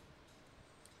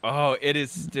 Oh, it is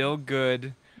still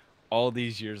good all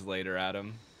these years later,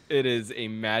 Adam. It is a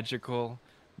magical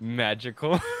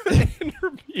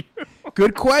interview.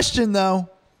 Good question, though.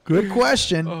 Good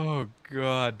question. Oh,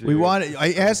 God, dude.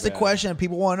 I asked the question, and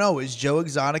people want to know, is Joe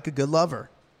Exotic a good lover?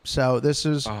 So this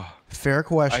is a fair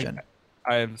question.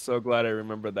 I am so glad I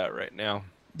remember that right now.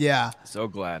 Yeah. So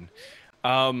glad.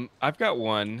 I've got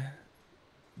one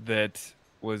that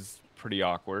was pretty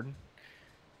awkward.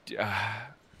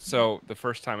 So the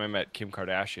first time I met Kim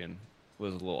Kardashian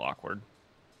was a little awkward.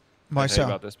 Did I tell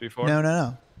you about this before?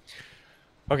 No.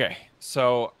 Okay,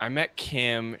 so I met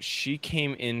Kim. She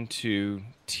came into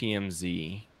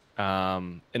TMZ,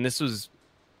 and this was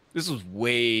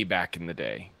way back in the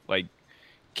day. Like,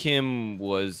 Kim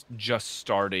was just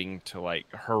starting to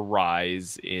like her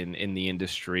rise in the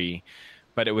industry,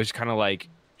 but it was kind of like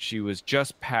she was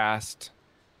just past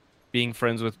being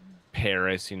friends with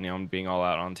Paris, and being all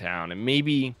out on town, and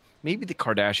maybe the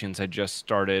Kardashians had just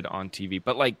started on TV,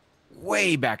 but like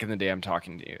way back in the day, I'm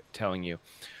telling you.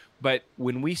 But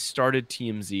when we started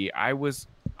TMZ, I was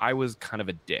kind of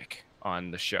a dick on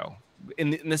the show.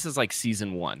 And this is like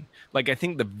season 1. Like, I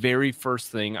think the very first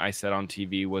thing I said on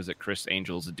TV was that Chris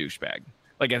Angel's a douchebag.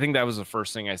 Like, I think that was the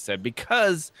first thing I said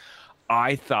because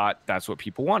I thought that's what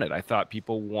people wanted. I thought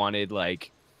people wanted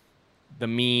like the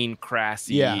mean,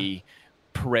 crassy,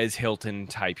 Perez Hilton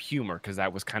type humor because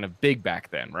that was kind of big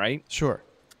back then, right? Sure.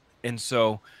 And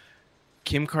so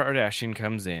Kim Kardashian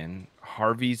comes in.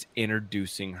 Harvey's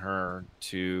introducing her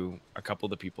to a couple of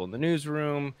the people in the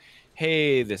newsroom.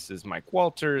 Hey, this is Mike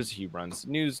Walters. He runs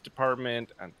the news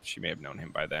department. She may have known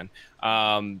him by then.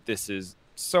 This is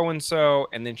so-and-so.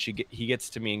 And then he gets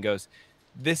to me and goes,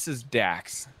 this is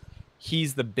Dax.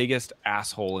 He's the biggest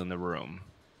asshole in the room.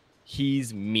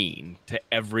 He's mean to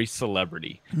every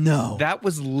celebrity. No. That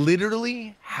was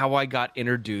literally how I got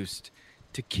introduced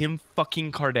to Kim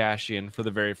fucking Kardashian for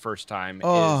the very first time.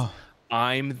 Oh. Is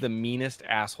I'm the meanest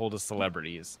asshole to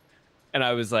celebrities. And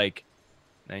I was like,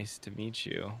 nice to meet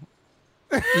you.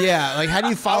 Yeah, like, how do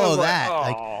you follow that?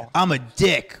 Like, I'm a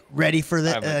dick, ready for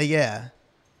the, yeah.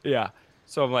 Yeah.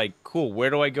 So I'm like, cool, where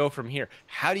do I go from here?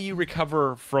 How do you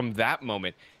recover from that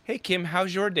moment? Hey, Kim,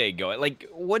 how's your day going? Like,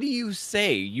 what do you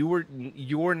say?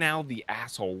 You're now the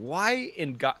asshole. Why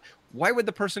would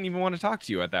the person even want to talk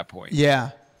to you at that point?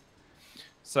 Yeah.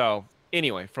 So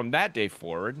Anyway, from that day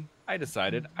forward, I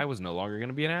decided I was no longer going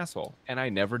to be an asshole, and I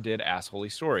never did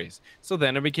assholey stories. So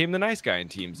then I became the nice guy in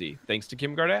TMZ, thanks to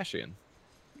Kim Kardashian.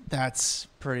 That's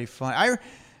pretty fun.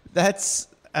 That's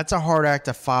a hard act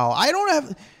to follow. I don't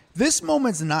have this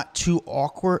moment's not too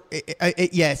awkward.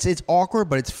 Yes, it's awkward,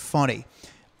 but it's funny.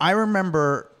 I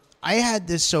remember I had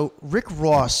this. So Rick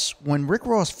Ross, when Rick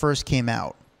Ross first came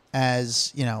out,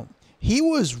 as you know, he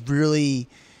was really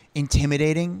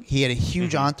intimidating. He had a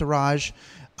huge entourage.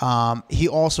 He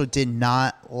also did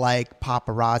not like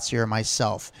paparazzi or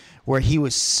myself, where he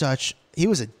was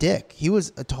a dick. He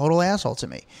was a total asshole to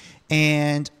me.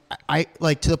 And I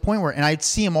like to the point where, and I'd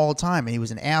see him all the time, and he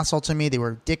was an asshole to me. They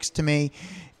were dicks to me.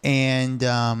 And,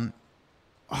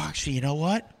 actually, you know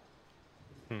what?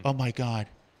 Oh my God.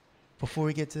 Before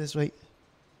we get to this, wait,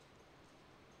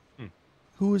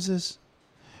 who is this?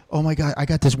 Oh my God. I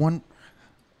got this one.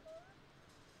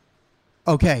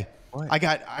 Okay. What?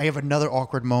 I have another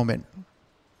awkward moment.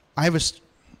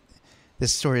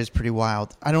 This story is pretty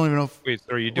wild. I don't even know if. Wait,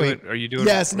 so are you doing?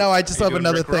 Yes, no, I just have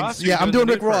another thing. Yeah, I'm doing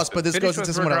Rick Ross, but this goes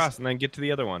into someone else. And then get to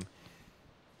the other one.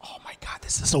 Oh my God,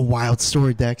 this is a wild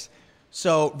story, Dex.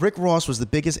 So Rick Ross was the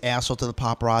biggest asshole to the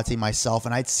paparazzi, myself,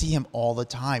 and I'd see him all the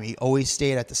time. He always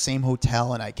stayed at the same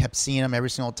hotel, and I kept seeing him every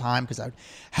single time because I'd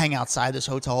hang outside this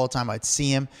hotel all the time. I'd see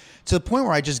him to the point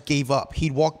where I just gave up.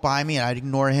 He'd walk by me, and I'd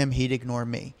ignore him. He'd ignore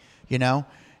me, you know?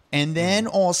 And then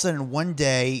all of a sudden, one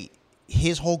day,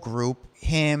 his whole group,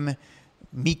 him,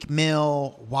 Meek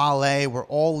Mill, Wale, were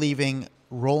all leaving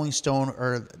Rolling Stone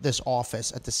or this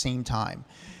office at the same time.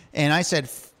 And I said,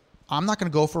 I'm not going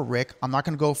to go for Rick. I'm not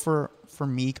going to go for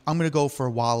Meek. I'm going to go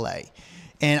for Wale.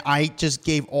 And I just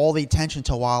gave all the attention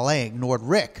to Wale, ignored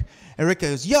Rick. And Rick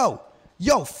goes, yo,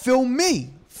 film me.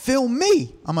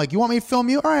 I'm like, you want me to film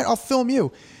you? All right, I'll film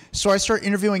you. So I start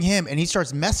interviewing him, and he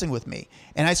starts messing with me.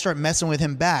 And I start messing with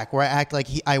him back, where I act like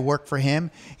I work for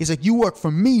him. He's like, you work for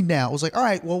me now. I was like, all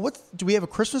right, well, do we have a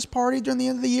Christmas party during the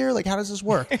end of the year? Like, how does this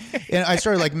work? And I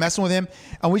started, like, messing with him.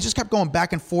 And we just kept going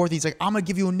back and forth. He's like, I'm going to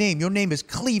give you a name. Your name is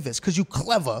Clevis because you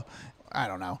clever. I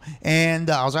don't know. And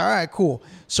I was like, all right, cool.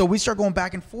 So we start going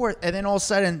back and forth. And then all of a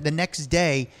sudden, the next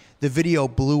day, the video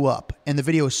blew up. And the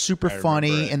video is super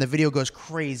funny. And the video goes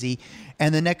crazy.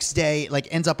 And the next day, like,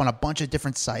 ends up on a bunch of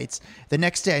different sites. The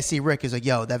next day, I see Rick is like,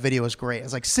 yo, that video is great. I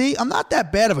was like, see, I'm not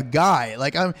that bad of a guy.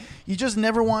 Like, you just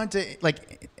never wanted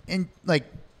to,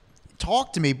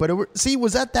 talk to me. But,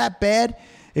 was that bad?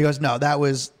 He goes, no, that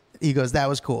was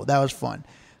cool. That was fun.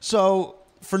 So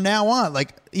for now on,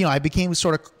 I became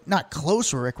sort of not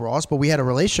close with Rick Ross, but we had a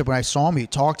relationship. When I saw him, he'd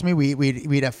talk to me.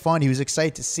 We'd have fun. He was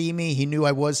excited to see me. He knew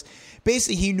I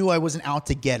wasn't out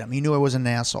to get him. He knew I wasn't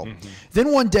an asshole. Mm-hmm.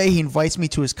 Then one day he invites me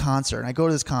to his concert, and I go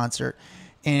to this concert,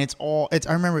 and I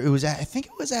remember it was at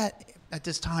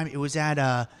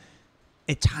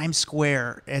Times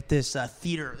Square at this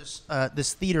theater,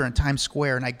 this theater in Times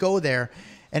Square, and I go there.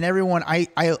 And everyone,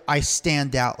 I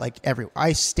stand out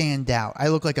I stand out. I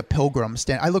look like a pilgrim.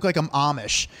 I look like I'm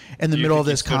Amish in the middle of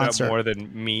this concert. Stood out more than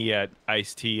me at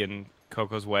Ice-T and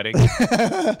Coco's wedding.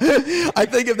 I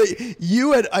think if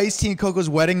you at Ice-T and Coco's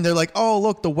wedding, they're like, oh,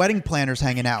 look, the wedding planner's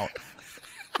hanging out.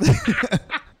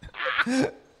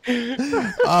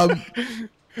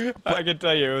 I can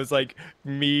tell you, it was like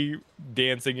me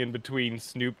dancing in between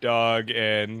Snoop Dogg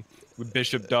and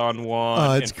Bishop Don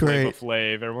Juan and Flava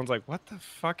Flav. Everyone's like, what the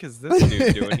fuck is this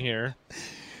dude doing here?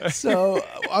 So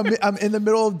I'm in the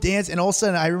middle of dance, and all of a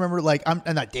sudden I remember, I'm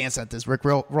not dancing at this Rick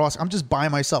Ross. I'm just by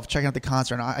myself checking out the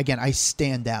concert, and I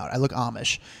stand out. I look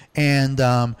Amish. And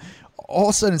all of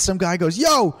a sudden some guy goes,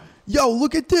 yo,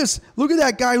 look at this. Look at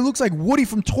that guy who looks like Woody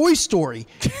from Toy Story.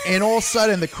 And all of a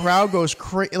sudden the crowd goes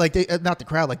crazy. Not the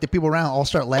crowd, the people around all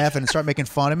start laughing and start making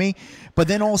fun of me. But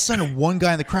then all of a sudden one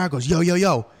guy in the crowd goes,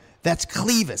 yo, that's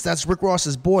Clevis. That's Rick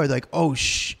Ross's boy. Like, oh,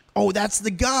 that's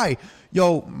the guy.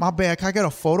 Yo, my bad. Can I get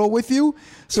a photo with you?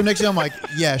 So next thing I'm like,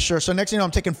 yeah, sure. So next thing I'm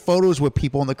taking photos with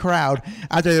people in the crowd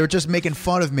after they were just making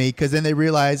fun of me because then they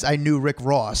realized I knew Rick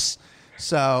Ross.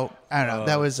 So I don't know.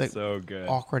 That was so good.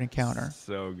 Awkward encounter.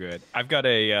 So good. I've got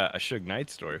a Suge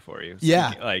Knight story for you.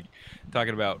 Yeah.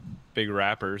 Talking about big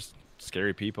rappers,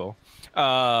 scary people.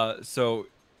 So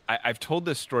I've told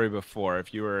this story before.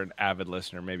 If you were an avid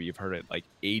listener, maybe you've heard it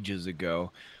ages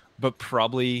ago, but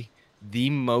probably the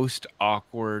most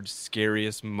awkward,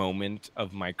 scariest moment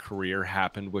of my career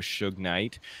happened with Suge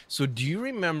Knight. So do you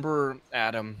remember,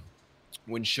 Adam,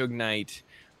 when Suge Knight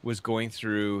was going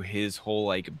through his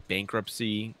whole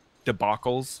bankruptcy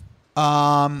debacles?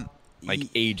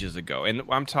 Ages ago. And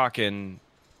I'm talking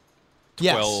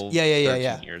 12,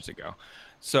 13 years ago.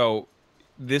 So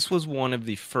this was one of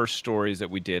the first stories that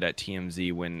we did at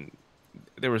TMZ when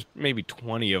there was maybe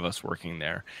 20 of us working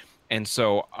there. And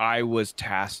so I was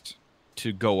tasked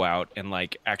to go out and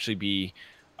like actually be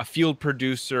a field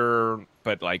producer,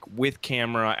 but like with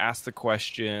camera, ask the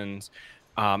questions.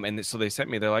 And so they sent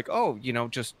me, they're like, oh,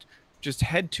 just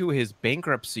head to his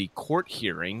bankruptcy court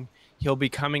hearing. He'll be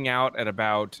coming out at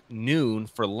about noon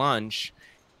for lunch.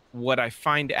 What I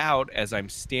find out as I'm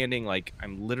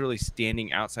literally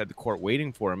standing outside the court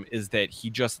waiting for him is that he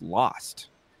just lost.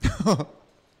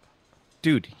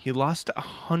 Dude, he lost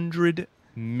 $100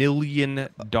 million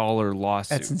lawsuit.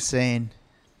 That's insane.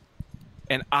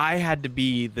 And I had to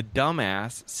be the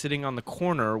dumbass sitting on the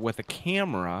corner with a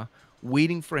camera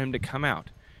waiting for him to come out.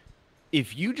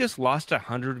 If you just lost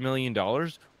 $100 million,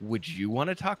 would you want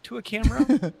to talk to a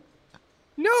camera?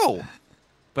 No.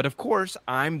 But of course,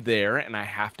 I'm there and I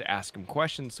have to ask him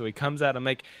questions. So he comes out. I'm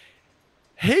like,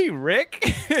 hey,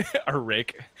 Rick. Or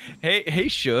Rick. Hey,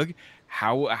 Shug.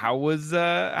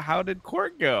 How did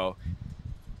court go?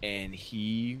 And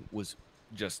he was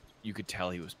just, you could tell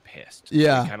he was pissed.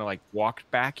 Yeah. So he kind of like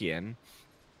walked back in.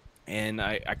 And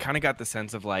I kind of got the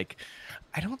sense of like,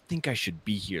 I don't think I should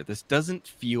be here. This doesn't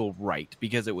feel right,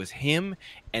 because it was him.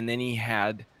 And then he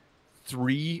had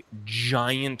 3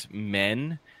 giant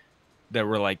men that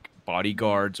were like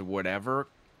bodyguards or whatever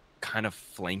kind of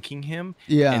flanking him.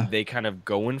 Yeah. And they kind of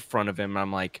go in front of him. And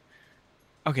I'm like,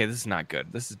 okay, this is not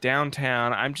good. This is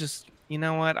downtown. I'm just, you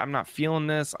know what? I'm not feeling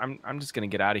this. I'm just going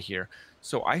to get out of here.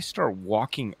 So I start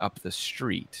walking up the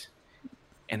street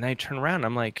and I turn around.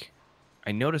 I'm like,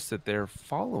 I notice that they're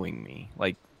following me.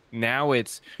 Like now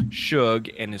it's Shug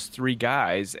and his 3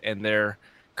 guys, and they're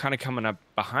kind of coming up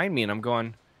behind me, and I'm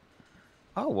going,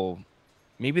 oh, well,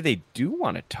 maybe they do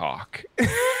want to talk.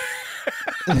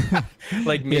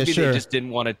 Like maybe Yeah, sure. they just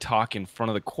didn't want to talk in front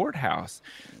of the courthouse.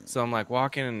 So I'm like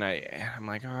walking, and I'm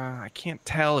like, oh, I can't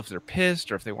tell if they're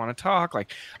pissed or if they want to talk.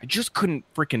 Like I just couldn't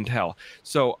freaking tell.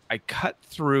 So I cut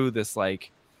through this,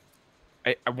 like,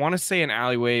 I want to say an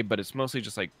alleyway, but it's mostly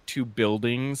just like 2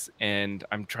 buildings, and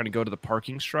I'm trying to go to the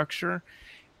parking structure,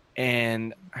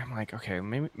 and I'm like, okay,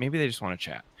 maybe they just want to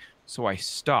chat. So I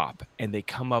stop, and they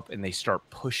come up and they start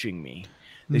pushing me.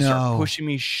 They start pushing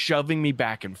me, shoving me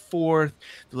back and forth.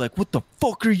 They're like, what the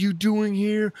fuck are you doing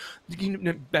here? You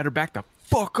better back the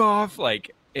fuck off.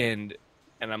 Like, and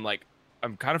I'm like,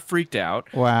 I'm kind of freaked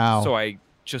out. Wow. So I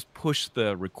just push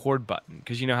the record button,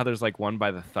 because you know how there's like one by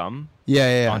the thumb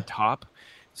on top.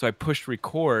 So I pushed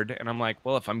record, and I'm like,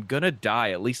 well, if I'm gonna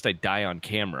die, at least I die on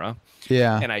camera.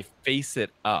 Yeah. And I face it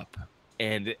up,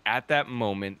 and at that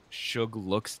moment, Shug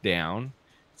looks down,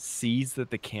 sees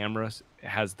that the camera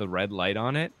has the red light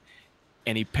on it,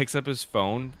 and he picks up his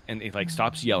phone, and he like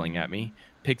stops yelling at me,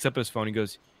 picks up his phone, and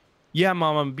goes, yeah,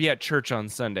 Mom, I'm gonna be at church on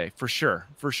Sunday. For sure.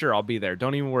 I'll be there.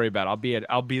 Don't even worry about it.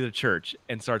 I'll be at church,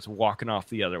 and starts walking off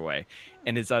the other way.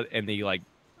 And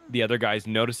the other guys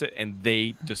notice it, and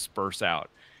they disperse out.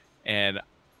 And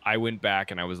I went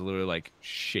back, and I was literally like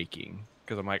shaking,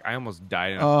 because I'm like, I almost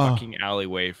died in a fucking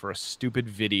alleyway for a stupid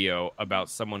video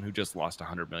about someone who just lost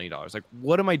 $100 million. Like,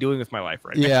 what am I doing with my life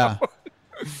right now?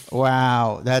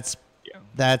 Wow. That's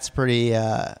pretty,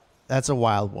 that's a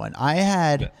wild one. I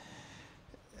had,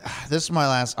 this is my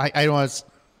last, I don't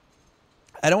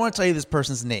want to tell you this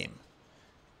person's name.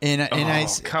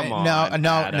 Come on.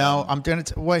 No. I'm not going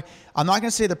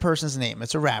to say the person's name.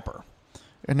 It's a rapper.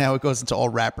 And now it goes into all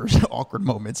rappers' awkward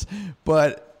moments.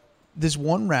 But this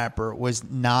one rapper was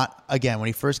not, again, when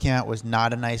he first came out, was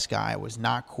not a nice guy, was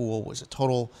not cool, was a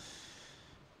total,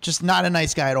 just not a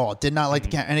nice guy at all. Did not like the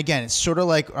camera. And again, it's sort of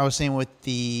like I was saying with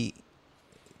the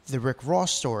Rick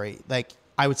Ross story. Like,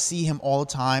 I would see him all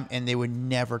the time, and they would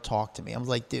never talk to me. I was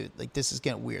like, dude, like, this is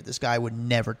getting weird. This guy would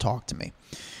never talk to me.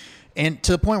 And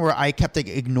to the point where I kept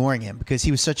ignoring him because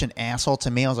he was such an asshole to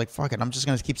me. I was like, fuck it. I'm just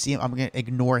going to keep seeing him. I'm going to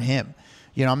ignore him.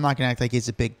 You know, I'm not going to act like it's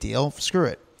a big deal. Screw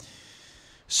it.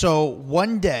 So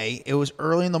one day, it was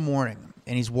early in the morning,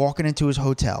 and he's walking into his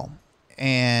hotel,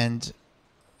 and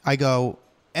I go,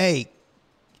 hey,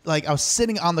 like, I was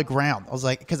sitting on the ground. I was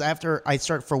like, because after I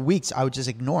started for weeks, I would just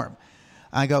ignore him.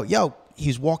 I go, yo,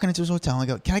 he's walking into his hotel, and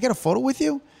I go, can I get a photo with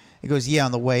you? He goes, yeah,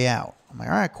 on the way out. I'm like,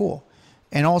 all right, cool.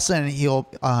 And all of a sudden,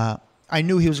 I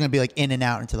knew he was going to be like in and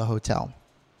out into the hotel.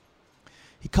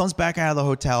 He comes back out of the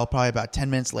hotel probably about 10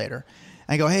 minutes later.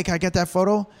 I go, hey, can I get that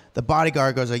photo? The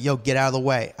bodyguard goes, like, yo, get out of the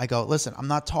way. I go, listen, I'm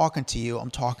not talking to you. I'm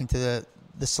talking to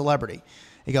the celebrity.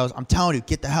 He goes, I'm telling you,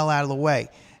 get the hell out of the way.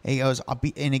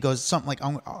 And he goes, something like,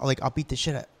 I'll beat the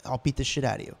shit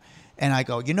out of you. And I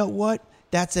go, you know what?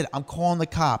 That's it. I'm calling the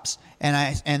cops.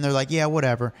 And they're like, yeah,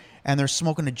 whatever. And they're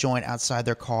smoking a joint outside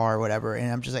their car or whatever.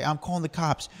 And I'm just like, I'm calling the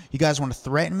cops. You guys want to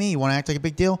threaten me? You want to act like a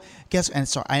big deal? And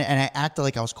so I acted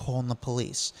like I was calling the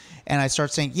police. And I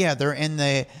start saying, yeah, they're in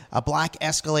a black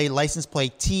Escalade license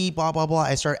plate T, blah, blah, blah.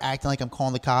 I start acting like I'm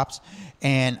calling the cops.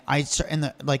 And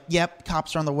like, yep,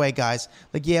 cops are on the way, guys.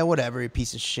 Like, yeah, whatever, you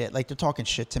piece of shit. Like, they're talking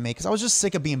shit to me because I was just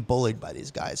sick of being bullied by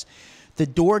these guys. The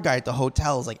door guy at the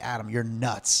hotel is like, Adam, you're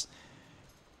nuts.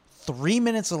 3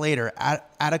 minutes later, at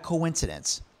a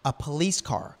coincidence, a police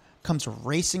car comes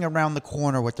racing around the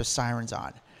corner with the sirens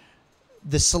on.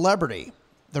 The celebrity,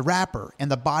 the rapper,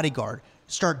 and the bodyguard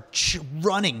start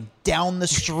running down the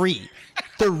street.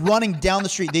 They're running down the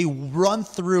street. They run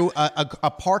through a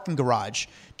parking garage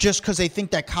just because they think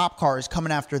that cop car is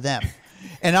coming after them.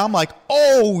 And I'm like,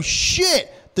 oh,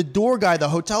 shit. The door guy, the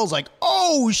hotel is like,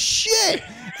 oh, shit.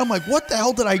 I'm like, what the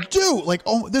hell did I do? Like,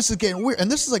 oh, this is getting weird. And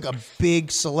this is like a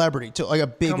big celebrity, too, like a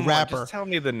big rapper. Just tell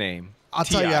me the name. I'll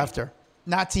tell you after.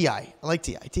 Not T.I. I like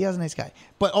T.I. T.I.'s a nice guy.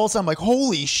 But also I'm like,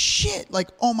 holy shit. Like,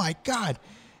 oh, my God.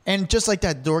 And just like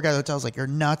that door guy at the hotel is like, you're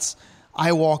nuts.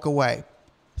 I walk away.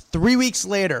 3 weeks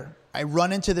later, I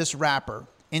run into this rapper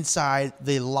inside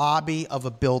the lobby of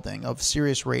a building of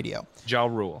Sirius Radio. Ja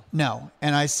Rule. No.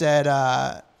 And I said,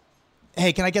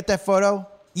 hey, can I get that photo?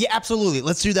 Yeah, absolutely.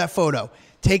 Let's do that photo.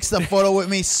 Takes the photo with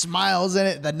me, smiles in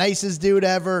it, the nicest dude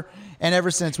ever. And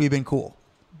ever since, we've been cool.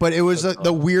 But it was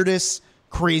the weirdest,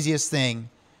 craziest thing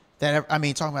that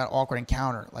talking about awkward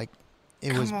encounter. Like,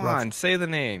 it was rough. Come on, say the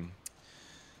name.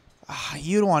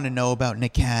 You don't want to know about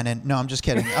Nick Cannon. No, I'm just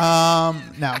kidding. No,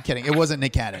 I'm kidding. It wasn't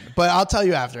Nick Cannon. But I'll tell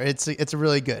you after. It's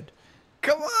really good.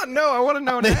 Come on. No, I want to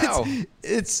know now.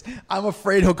 I'm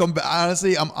afraid he'll come back.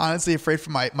 Honestly, I'm honestly afraid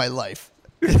for my life.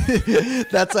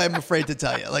 That's why I'm afraid to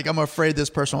tell you. Like, I'm afraid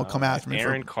this person will come after me.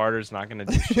 Aaron Carter's not going to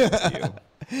do shit to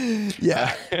you.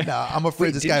 Yeah. No, I'm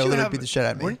afraid this guy will literally beat the shit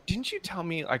out of me. Didn't you tell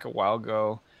me like a while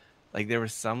ago, like there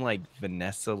was some like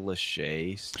Vanessa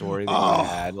Lachey story that you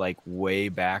had like way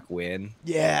back when?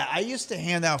 Yeah, I used to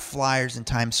hand out flyers in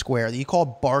Times Square that you call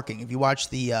barking. If you watch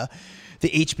the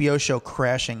HBO show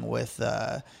Crashing with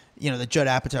the Judd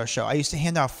Apatow show, I used to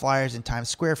hand out flyers in Times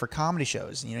Square for comedy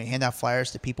shows. You hand out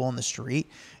flyers to people in the street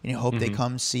and you hope they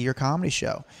come see your comedy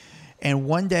show. And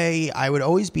one day I would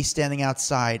always be standing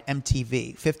outside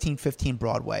MTV, 1515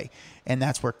 Broadway, and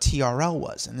that's where TRL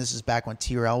was. And this is back when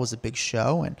TRL was a big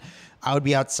show. And I would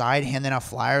be outside handing out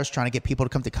flyers, trying to get people to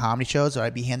come to comedy shows. Or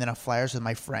I'd be handing out flyers with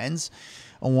my friends.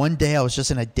 And one day I was just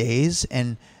in a daze,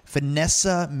 and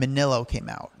Vanessa Minnillo came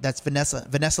out. That's Vanessa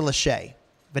Lachey.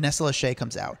 Vanessa Lachey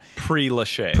comes out.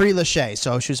 Pre-Lachey.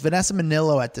 So she was Vanessa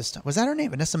Minnillo at this time. Was that her name?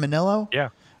 Vanessa Minnillo? Yeah.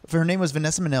 Her name was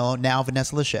Vanessa Minnillo, now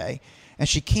Vanessa Lachey. And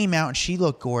she came out and she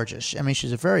looked gorgeous. I mean,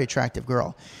 she's a very attractive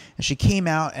girl. And she came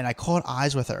out and I caught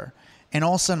eyes with her. And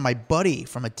all of a sudden, my buddy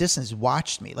from a distance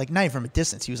watched me. Like, not even from a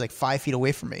distance. He was like 5 feet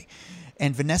away from me.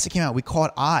 And Vanessa came out. We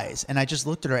caught eyes. And I just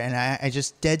looked at her and I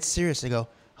just dead serious. I go,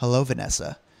 hello,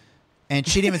 Vanessa. And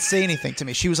she didn't even say anything to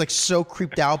me. She was like so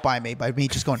creeped out by me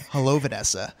just going, hello,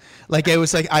 Vanessa. Like, it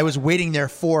was like I was waiting there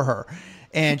for her.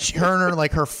 And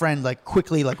her friend like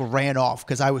quickly like ran off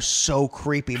because I was so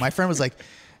creepy. My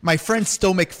friends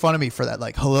still make fun of me for that.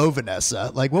 Like, hello,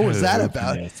 Vanessa. Like, what was that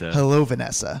about? Vanessa. Hello,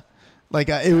 Vanessa. Like,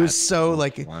 it was so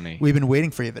like, funny. We've been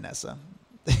waiting for you, Vanessa.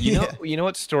 You know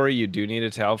what story you do need to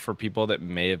tell for people that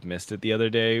may have missed it the other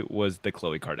day was the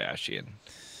Khloe Kardashian.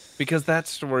 Because that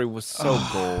story was so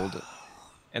gold.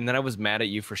 And then I was mad at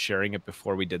you for sharing it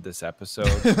before we did this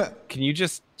episode. Can you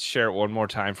just share it one more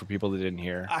time for people that didn't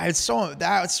hear?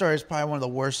 That story is probably one of the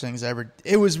worst things ever.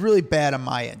 It was really bad on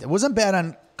my end. It wasn't bad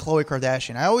on Khloe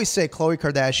Kardashian. I always say Khloe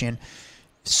Kardashian,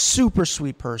 super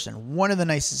sweet person, one of the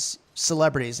nicest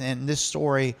celebrities. And this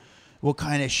story will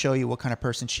kind of show you what kind of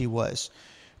person she was.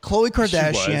 Khloe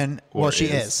Kardashian, she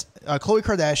is. Khloe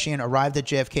Kardashian arrived at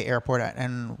JFK Airport,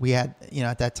 and we had,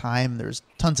 at that time, there's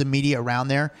tons of media around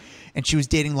there, and she was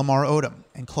dating Lamar Odom.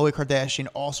 And Khloe Kardashian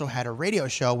also had a radio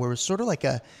show where it was sort of like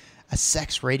a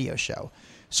sex radio show.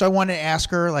 So I wanted to ask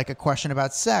her like a question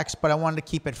about sex, but I wanted to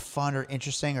keep it fun or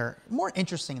interesting, or more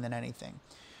interesting than anything.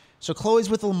 So Khloe's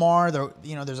with Lamar.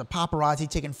 There's a paparazzi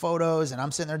taking photos, and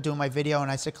I'm sitting there doing my video, and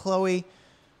I said, Khloe,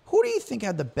 who do you think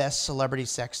had the best celebrity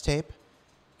sex tape?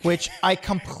 Which I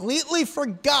completely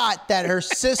forgot that her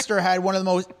sister had one of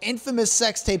the most infamous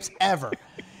sex tapes ever.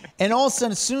 And all of a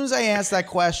sudden, as soon as I asked that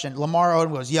question, Lamar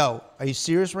Odom goes, yo, are you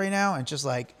serious right now? And just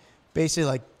like, basically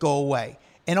like, go away.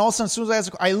 And all of a sudden, as soon as I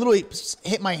asked, I literally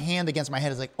hit my hand against my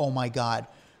head. It's like, oh my God,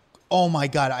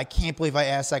 I can't believe I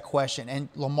asked that question. And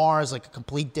Lamar is like a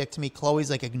complete dick to me. Khloe's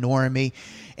like ignoring me.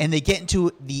 And they get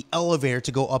into the elevator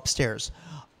to go upstairs.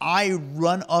 I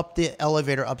run up the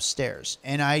elevator upstairs,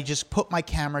 and I just put my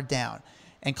camera down.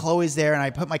 And Chloe's there, and I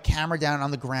put my camera down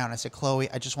on the ground. I said, Chloe,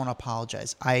 I just want to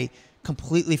apologize. I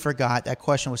completely forgot. That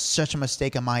question was such a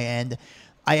mistake on my end.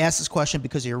 I asked this question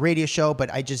because of your radio show,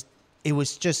 but it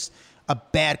was just a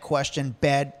bad question,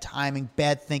 bad timing,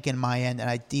 bad thinking on my end, and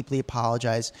I deeply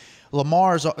apologize.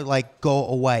 Lamar's like, go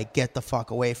away. Get the fuck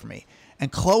away from me.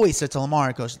 And Chloe said to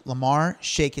Lamar, goes, Lamar,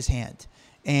 shake his hand.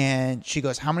 And she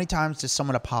goes, how many times does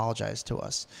someone apologize to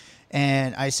us?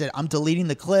 And I said, I'm deleting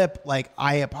the clip.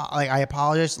 I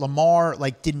apologize. Lamar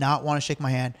did not want to shake my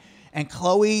hand. And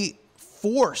Chloe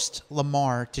forced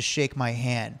Lamar to shake my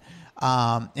hand.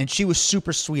 And she was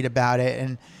super sweet about it.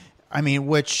 And I mean,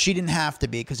 which she didn't have to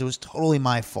be because it was totally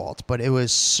my fault. But it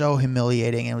was so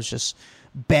humiliating. It was just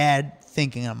bad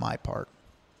thinking on my part.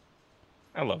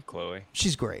 I love Chloe.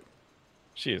 She's great.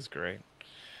 She is great.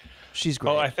 She's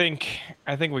great. Well, I think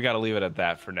we got to leave it at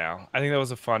that for now. I think that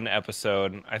was a fun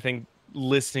episode. I think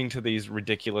listening to these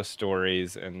ridiculous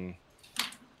stories, and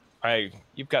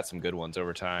you've got some good ones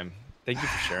over time. Thank you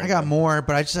for sharing. I got more,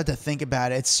 but I just had to think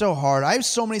about it. It's so hard. I have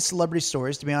so many celebrity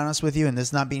stories, to be honest with you, and this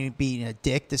is not being a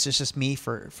dick. This is just me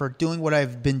for doing what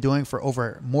I've been doing for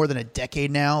over more than a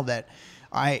decade now. That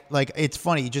it's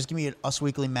funny. You just give me Us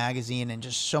Weekly magazine and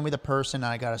just show me the person,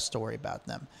 and I got a story about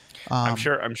them. I'm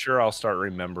sure I'll start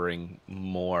remembering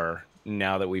more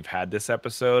now that we've had this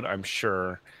episode. I'm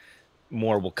sure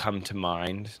more will come to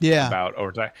mind. Yeah. About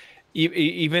over time.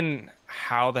 Even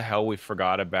how the hell we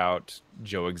forgot about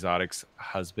Joe Exotic's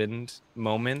husband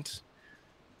moment.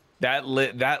 That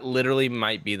literally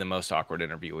might be the most awkward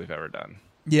interview we've ever done.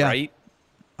 Yeah. Right?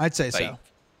 I'd say so.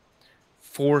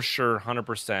 For sure,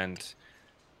 100%.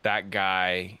 That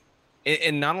guy,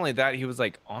 and not only that, he was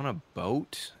on a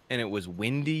boat and it was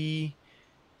windy.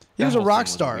 He was a rock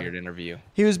star. Weird interview.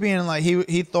 He was being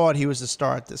he thought he was a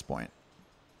star at this point.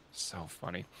 So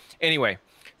funny. Anyway,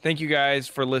 thank you guys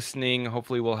for listening.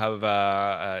 Hopefully we'll have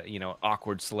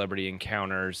awkward celebrity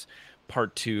encounters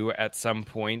part 2 at some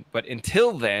point. But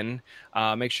until then,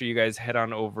 make sure you guys head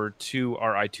on over to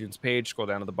our iTunes page, scroll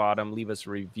down to the bottom, leave us a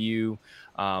review.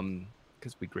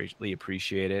 Because we greatly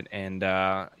appreciate it. And,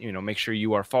 make sure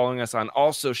you are following us on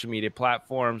all social media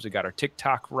platforms. We got our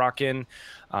TikTok rocking.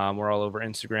 We're all over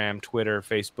Instagram, Twitter,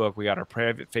 Facebook. We got our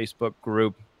private Facebook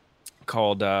group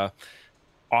called Off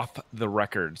the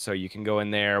Record. So you can go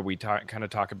in there. We kind of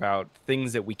talk about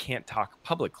things that we can't talk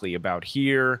publicly about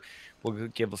here. We'll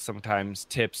give sometimes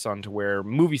tips on to where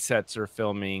movie sets are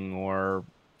filming or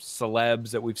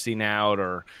celebs that we've seen out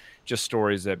or just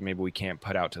stories that maybe we can't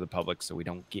put out to the public so we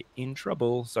don't get in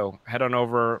trouble. So head on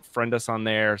over, friend us on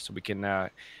there so we can have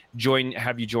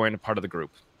you join a part of the group.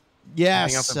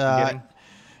 Yes.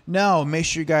 No, make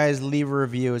sure you guys leave a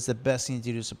review. It's the best thing to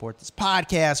do to support this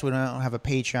podcast. We don't have a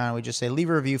Patreon. We just say leave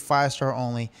a review, 5-star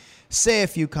only. Say a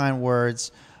few kind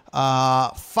words.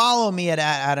 Follow me at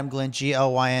Adam Glynn,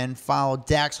 GLYN. Follow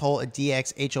Dax Holt at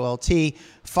DXHOLT.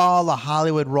 Follow the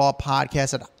Hollywood Raw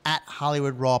podcast at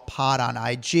Hollywood Raw Pod on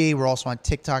IG. We're also on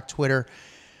TikTok, Twitter.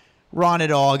 We're on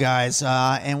it all, guys.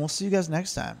 And we'll see you guys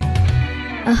next time.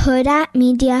 A Huda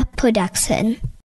Media Production.